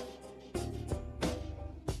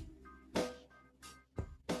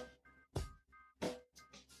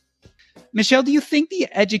 Michelle, do you think the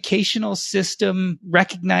educational system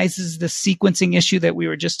recognizes the sequencing issue that we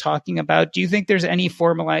were just talking about? Do you think there's any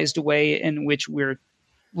formalized way in which we're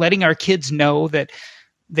letting our kids know that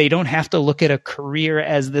they don't have to look at a career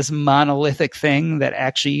as this monolithic thing, that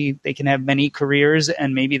actually they can have many careers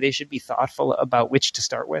and maybe they should be thoughtful about which to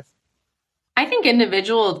start with? I think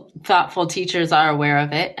individual thoughtful teachers are aware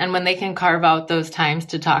of it. And when they can carve out those times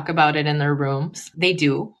to talk about it in their rooms, they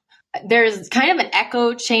do. There's kind of an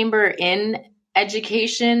echo chamber in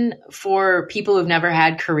education for people who've never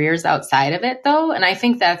had careers outside of it, though. And I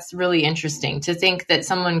think that's really interesting to think that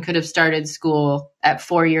someone could have started school at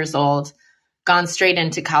 4 years old, gone straight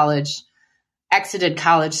into college, exited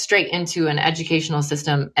college straight into an educational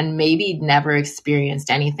system, and maybe never experienced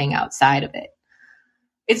anything outside of it.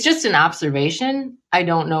 it's just an observation. I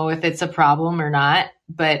don't know if it's a problem or not,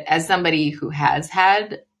 but as somebody who has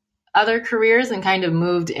had other careers and kind of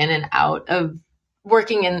moved in and out of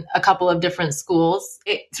working in a couple of different schools,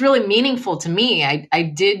 it's really meaningful to me. I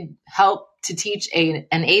did help to teach an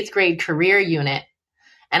 8th grade career unit,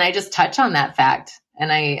 and I just touch on that fact.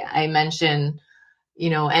 And I mention,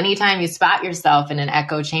 anytime you spot yourself in an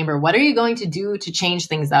echo chamber, what are you going to do to change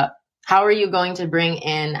things up? How are you going to bring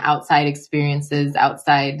in outside experiences,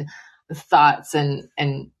 outside thoughts,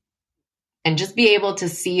 and just be able to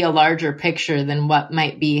see a larger picture than what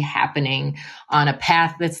might be happening on a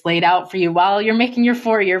path that's laid out for you while you're making your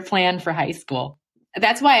 4-year plan for high school?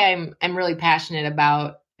 That's why I'm really passionate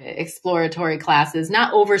about exploratory classes,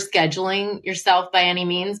 not overscheduling yourself by any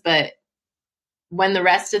means, but when the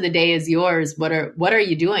rest of the day is yours, what are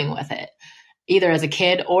you doing with it? Either as a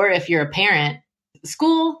kid or if you're a parent.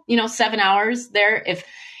 School, 7 hours there. If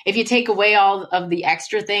you take away all of the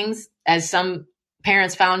extra things, as some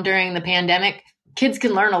parents found during the pandemic, kids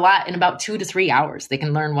can learn a lot in about 2 to 3 hours. They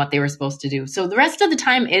can learn what they were supposed to do. So the rest of the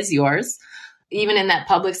time is yours, even in that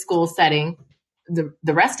public school setting.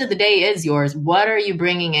 The rest of the day is yours. What are you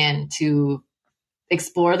bringing in to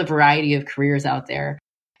explore the variety of careers out there?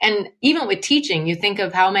 And even with teaching, you think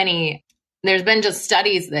of there's been just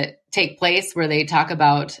studies that take place where they talk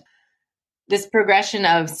about this progression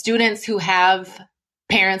of students who have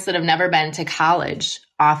parents that have never been to college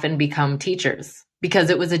often become teachers because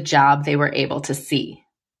it was a job they were able to see.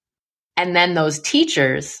 And then those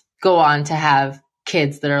teachers go on to have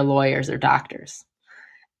kids that are lawyers or doctors.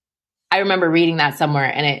 I remember reading that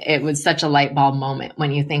somewhere, and it was such a light bulb moment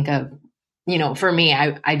when you think of, for me,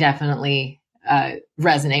 I definitely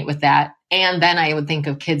resonate with that. And then I would think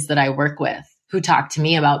of kids that I work with who talk to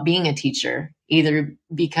me about being a teacher, either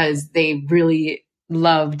because they really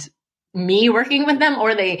loved me working with them,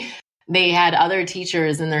 or they had other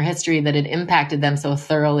teachers in their history that had impacted them so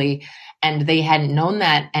thoroughly, and they hadn't known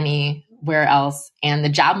that anywhere else. And the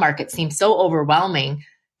job market seemed so overwhelming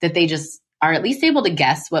that they just are at least able to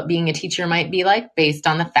guess what being a teacher might be like based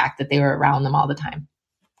on the fact that they were around them all the time.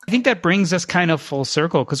 I think that brings us kind of full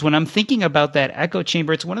circle, because when I'm thinking about that echo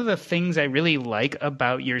chamber, it's one of the things I really like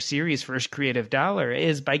about your series, First Creative Dollar,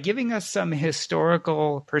 is by giving us some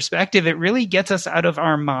historical perspective, it really gets us out of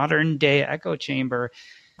our modern day echo chamber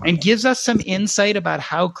and gives us some insight about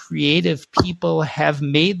how creative people have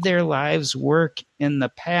made their lives work in the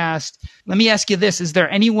past. Let me ask you this. Is there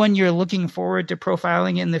anyone you're looking forward to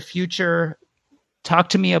profiling in the future? Talk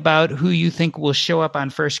to me about who you think will show up on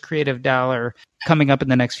First Creative Dollar coming up in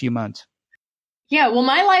the next few months. Yeah, well,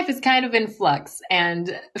 my life is kind of in flux,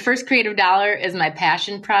 and First Creative Dollar is my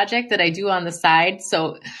passion project that I do on the side.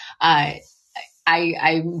 So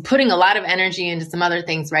I'm putting a lot of energy into some other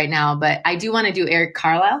things right now, but I do want to do Eric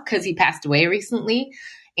Carle because he passed away recently,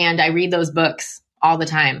 and I read those books all the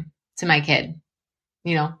time to my kid.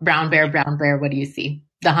 Brown bear, what do you see?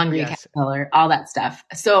 The Hungry Caterpillar, all that stuff.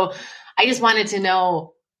 So I just wanted to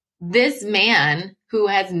know, this man who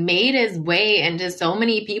has made his way into so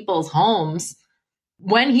many people's homes,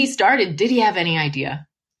 when he started, did he have any idea?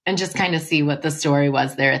 And just kind of see what the story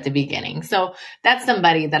was there at the beginning. So that's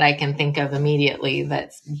somebody that I can think of immediately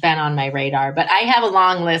that's been on my radar. But I have a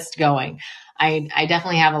long list going. I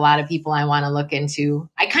definitely have a lot of people I want to look into.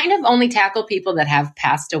 I kind of only tackle people that have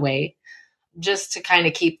passed away just to kind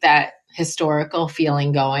of keep that historical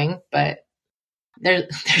feeling going. But there's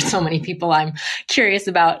so many people I'm curious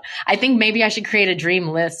about. I think maybe I should create a dream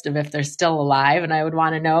list of if they're still alive, and I would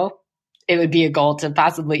want to know. It would be a goal to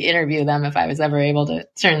possibly interview them if I was ever able to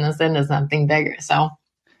turn this into something bigger.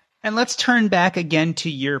 And let's turn back again to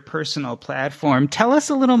your personal platform. Tell us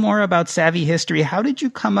a little more about Savvy History. How did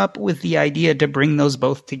you come up with the idea to bring those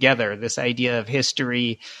both together? This idea of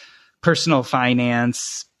history, personal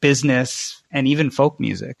finance, business, and even folk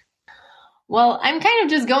music. Well, I'm kind of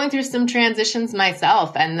just going through some transitions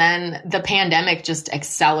myself, and then the pandemic just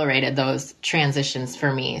accelerated those transitions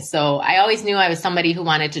for me. So I always knew I was somebody who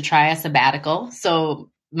wanted to try a sabbatical.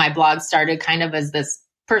 So my blog started kind of as this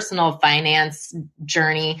personal finance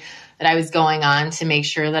journey that I was going on to make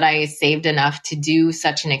sure that I saved enough to do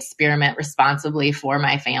such an experiment responsibly for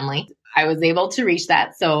my family. I was able to reach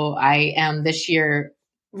that. So I am this year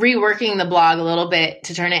reworking the blog a little bit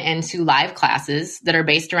to turn it into live classes that are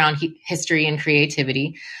based around history and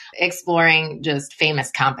creativity, exploring just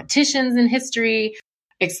famous competitions in history,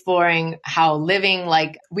 exploring how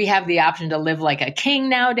we have the option to live like a king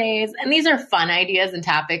nowadays. And these are fun ideas and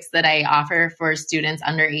topics that I offer for students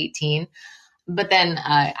under 18. But then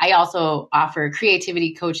I also offer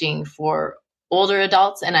creativity coaching for older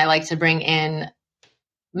adults, and I like to bring in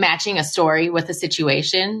matching a story with a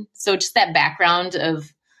situation. So just that background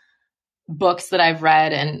of books that I've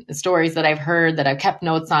read and stories that I've heard that I've kept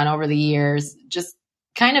notes on over the years, just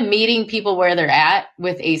kind of meeting people where they're at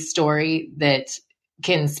with a story that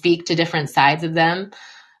can speak to different sides of them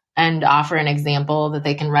and offer an example that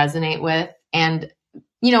they can resonate with. And,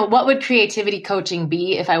 what would creativity coaching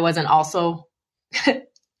be if I wasn't also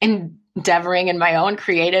endeavoring in my own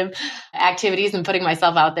creative activities and putting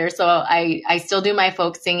myself out there? So I still do my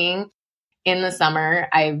folk singing in the summer.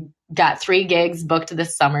 I've got 3 gigs booked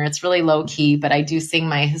this summer. It's really low key, but I do sing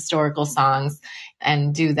my historical songs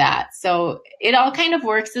and do that. So it all kind of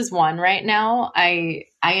works as one right now. I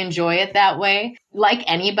enjoy it that way. Like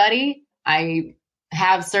anybody, I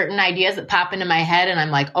have certain ideas that pop into my head and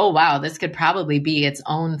I'm like, oh, wow, this could probably be its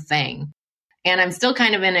own thing. And I'm still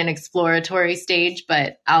kind of in an exploratory stage,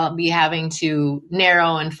 but I'll be having to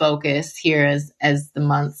narrow and focus here as the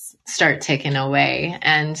months start ticking away.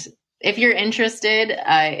 And if you're interested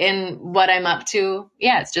in what I'm up to,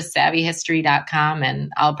 it's just savvyhistory.com.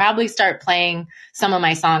 And I'll probably start playing some of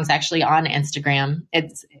my songs actually on Instagram.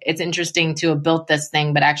 It's interesting to have built this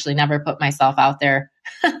thing, but actually never put myself out there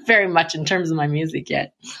very much in terms of my music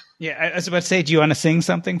yet. Yeah, I was about to say, do you want to sing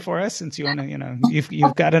something for us since you want to,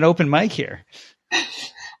 you've got an open mic here?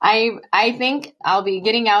 I think I'll be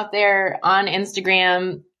getting out there on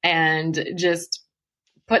Instagram and just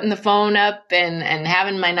putting the phone up and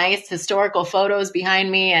having my nice historical photos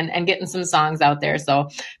behind me and getting some songs out there. So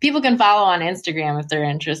people can follow on Instagram if they're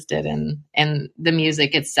interested in the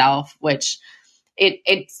music itself, which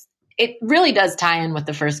it really does tie in with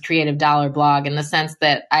the First Creative Dollar blog in the sense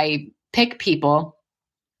that I pick people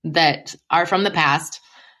that are from the past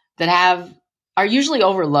that are usually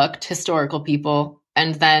overlooked historical people,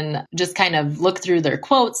 and then just kind of look through their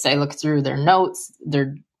quotes. I look through their notes,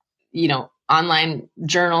 their, online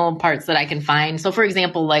journal parts that I can find. So for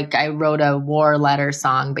example, like I wrote a war letter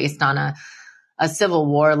song based on a Civil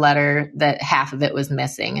War letter that half of it was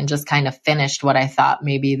missing and just kind of finished what I thought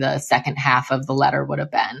maybe the second half of the letter would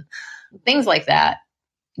have been. Things like that.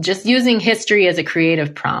 Just using history as a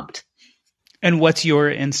creative prompt. And what's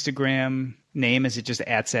your Instagram name? Is it just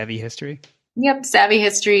 @SavvyHistory? Yep. Savvy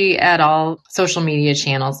History at all social media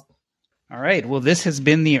channels. All right. Well, this has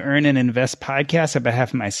been the Earn and Invest podcast. On behalf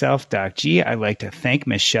of myself, Doc G, I'd like to thank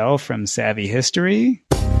Michelle from Savvy History.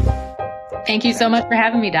 Thank you so much for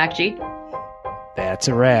having me, Doc G. That's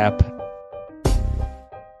a wrap.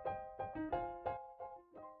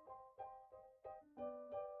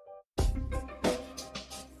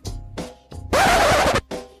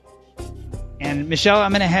 And Michelle,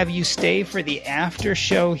 I'm going to have you stay for the after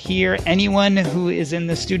show here. Anyone who is in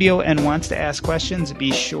the studio and wants to ask questions,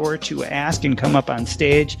 be sure to ask and come up on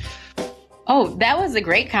stage. Oh, that was a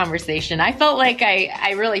great conversation. I felt like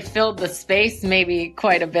I really filled the space maybe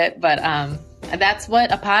quite a bit, but that's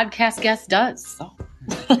what a podcast guest does. So.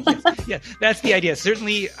 Yeah, that's the idea.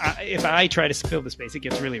 Certainly, if I try to fill the space, it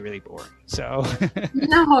gets really, really boring. So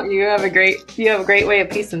no, you have a great way of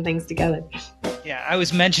piecing things together. Yeah, I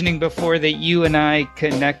was mentioning before that you and I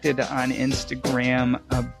connected on Instagram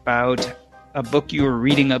about a book you were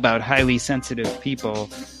reading about highly sensitive people,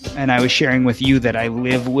 and I was sharing with you that I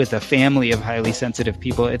live with a family of highly sensitive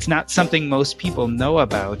people. It's not something most people know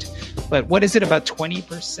about, but what is it, about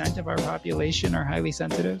 20% of our population are highly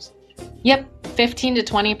sensitives? Yep, 15 to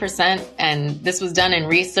 20%, and this was done in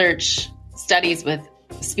research studies with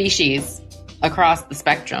species across the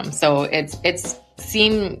spectrum. So it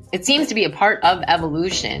seems to be a part of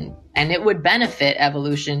evolution, and it would benefit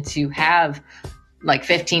evolution to have like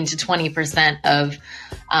 15 to 20% of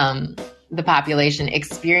the population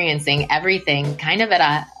experiencing everything kind of at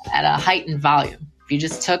a heightened volume. If you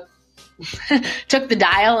just took the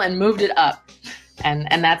dial and moved it up,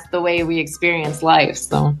 and that's the way we experience life.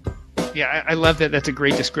 So yeah, I love that. That's a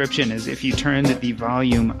great description, is if you turn the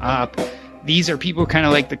volume up. These are people kind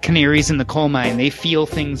of like the canaries in the coal mine. They feel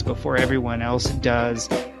things before everyone else does.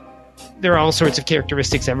 There are all sorts of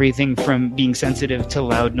characteristics, everything from being sensitive to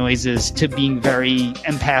loud noises to being very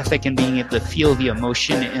empathic and being able to feel the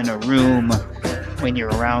emotion in a room when you're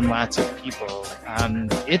around lots of people.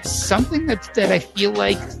 It's something that I feel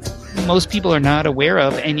like most people are not aware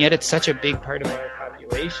of, and yet it's such a big part of our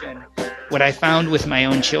population. What I found with my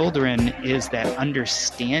own children is that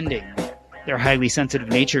understanding their highly sensitive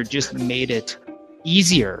nature just made it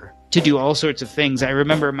easier to do all sorts of things. I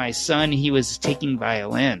remember my son, he was taking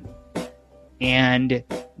violin, and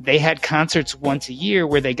they had concerts once a year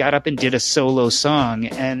where they got up and did a solo song.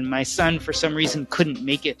 And my son, for some reason, couldn't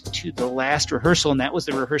make it to the last rehearsal. And that was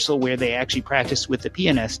the rehearsal where they actually practiced with the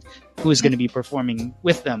pianist who was going to be performing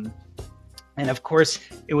with them. And of course,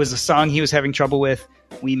 it was a song he was having trouble with.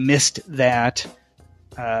 we missed that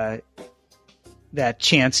that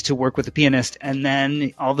chance to work with a pianist. And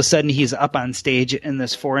then all of a sudden he's up on stage in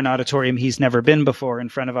this foreign auditorium he's never been before in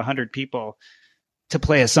front of 100 people to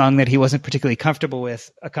play a song that he wasn't particularly comfortable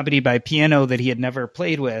with, accompanied by piano that he had never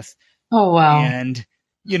played with. Oh, wow. And,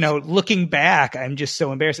 you know, looking back, I'm just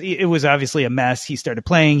so embarrassed. It was obviously a mess. He started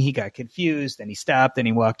playing, he got confused, then he stopped, then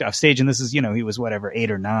he walked off stage. And this is, you know, he was whatever,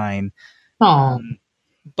 8 or 9. Oh.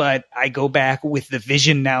 But I go back with the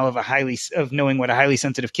vision now of knowing what a highly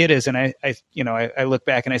sensitive kid is. And I look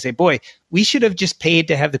back and I say, boy, we should have just paid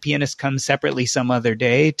to have the pianist come separately some other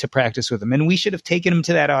day to practice with him. And we should have taken him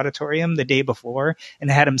to that auditorium the day before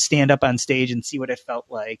and had him stand up on stage and see what it felt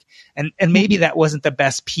like. And maybe that wasn't the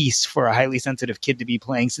best piece for a highly sensitive kid to be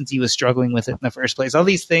playing since he was struggling with it in the first place. All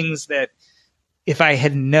these things that if I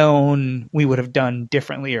had known, we would have done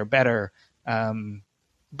differently or better.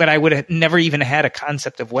 But I would have never even had a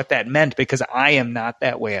concept of what that meant because I am not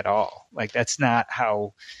that way at all. Like, that's not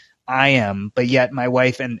how I am. But yet my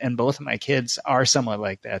wife and both of my kids are somewhat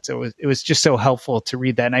like that. So it was just so helpful to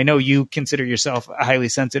read that. And I know you consider yourself a highly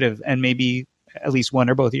sensitive and maybe at least one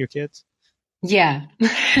or both of your kids. Yeah,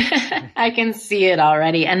 I can see it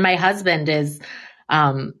already. And my husband is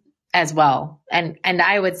as well. And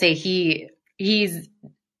I would say he's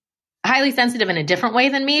highly sensitive in a different way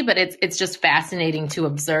than me, but it's just fascinating to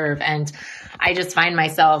observe. And I just find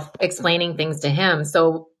myself explaining things to him.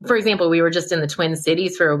 So for example, we were just in the Twin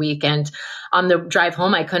Cities for a week, and on the drive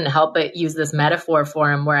home, I couldn't help but use this metaphor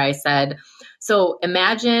for him where I said, so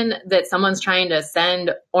imagine that someone's trying to send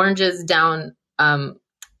oranges down, down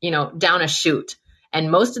a chute. And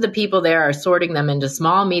most of the people there are sorting them into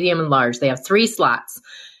small, medium, and large. They have 3 slots.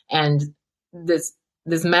 And this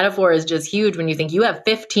metaphor is just huge when you think you have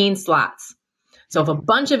 15 slots. So if a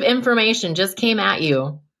bunch of information just came at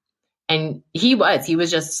you, and he was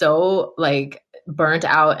just so like burnt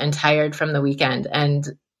out and tired from the weekend. And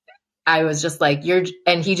I was just like,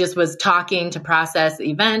 and he just was talking to process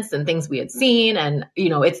events and things we had seen. And,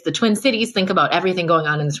 it's the Twin Cities. Think about everything going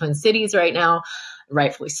on in the Twin Cities right now,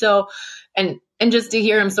 rightfully so. And just to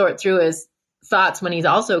hear him sort through his thoughts when he's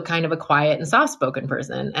also kind of a quiet and soft-spoken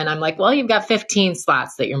person. And I'm like, well, you've got 15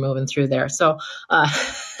 slots that you're moving through there. So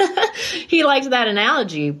he liked that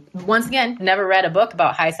analogy. Once again, never read a book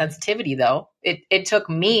about high sensitivity, though. It took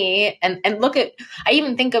me, and look at, I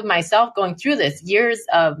even think of myself going through this years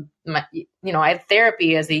of, I had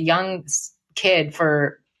therapy as a young kid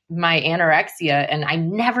for my anorexia, and I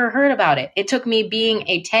never heard about it. It took me being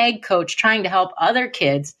a tag coach trying to help other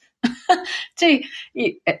kids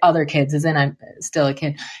other kids, as in I'm still a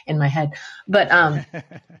kid in my head, but,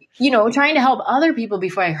 trying to help other people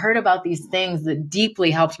before I heard about these things that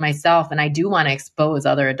deeply helped myself. And I do want to expose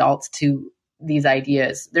other adults to these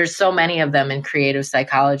ideas. There's so many of them in creative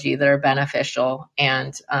psychology that are beneficial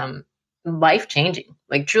and, life-changing,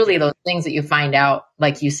 like truly those things that you find out,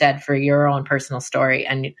 like you said, for your own personal story.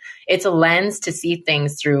 And it's a lens to see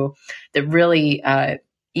things through that really,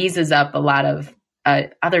 eases up a lot of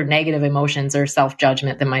other negative emotions or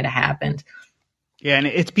self-judgment that might have happened. Yeah, and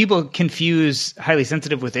it's people confuse highly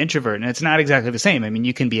sensitive with introvert, and it's not exactly the same. I mean,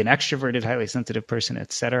 you can be an extroverted, highly sensitive person,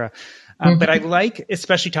 et cetera. But I like,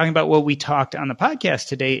 especially talking about what we talked on the podcast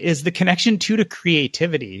today, is the connection to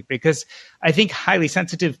creativity, because I think highly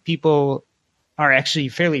sensitive people are actually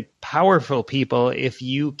fairly powerful people if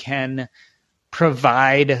you can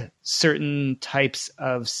provide certain types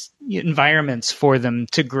of environments for them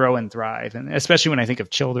to grow and thrive. And especially when I think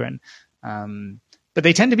of children, but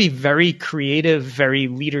they tend to be very creative, very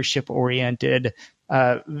leadership oriented,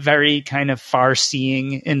 very kind of far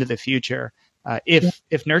seeing into the future,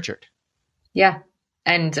 if nurtured. Yeah.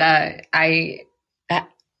 And, I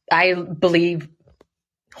believe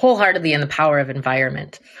wholeheartedly in the power of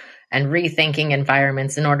environment and rethinking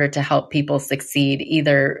environments in order to help people succeed,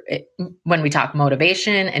 either when we talk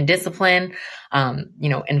motivation and discipline,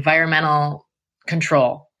 environmental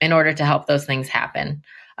control in order to help those things happen.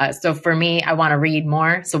 So for me, I want to read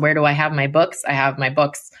more. So where do I have my books? I have my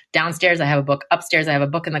books downstairs. I have a book upstairs. I have a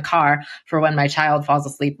book in the car for when my child falls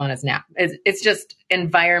asleep on his nap. It's just,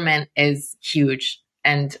 environment is huge.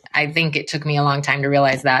 And I think it took me a long time to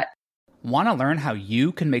realize that. Want to learn how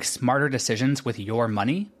you can make smarter decisions with your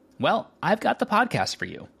money? Well, I've got the podcast for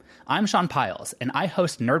you. I'm Sean Piles, and I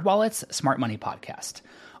host NerdWallet's Smart Money Podcast.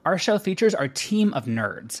 Our show features our team of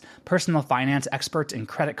nerds, personal finance experts in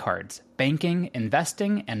credit cards, banking,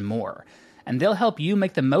 investing, and more. And they'll help you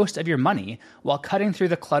make the most of your money while cutting through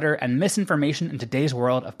the clutter and misinformation in today's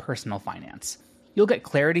world of personal finance. You'll get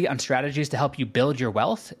clarity on strategies to help you build your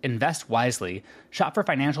wealth, invest wisely, shop for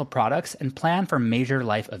financial products, and plan for major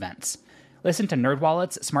life events. Listen to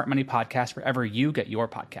NerdWallet's Smart Money Podcast wherever you get your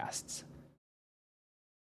podcasts.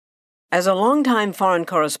 As a longtime foreign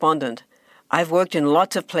correspondent, I've worked in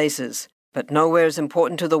lots of places, but nowhere as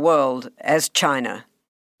important to the world as China.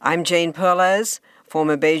 I'm Jane Perlez,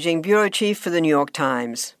 former Beijing bureau chief for the New York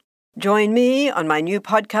Times. Join me on my new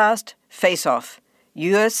podcast, Face Off,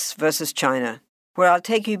 U.S. versus China, where I'll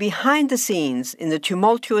take you behind the scenes in the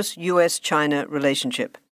tumultuous U.S.-China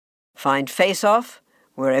relationship. Find Face Off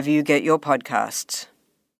wherever you get your podcasts.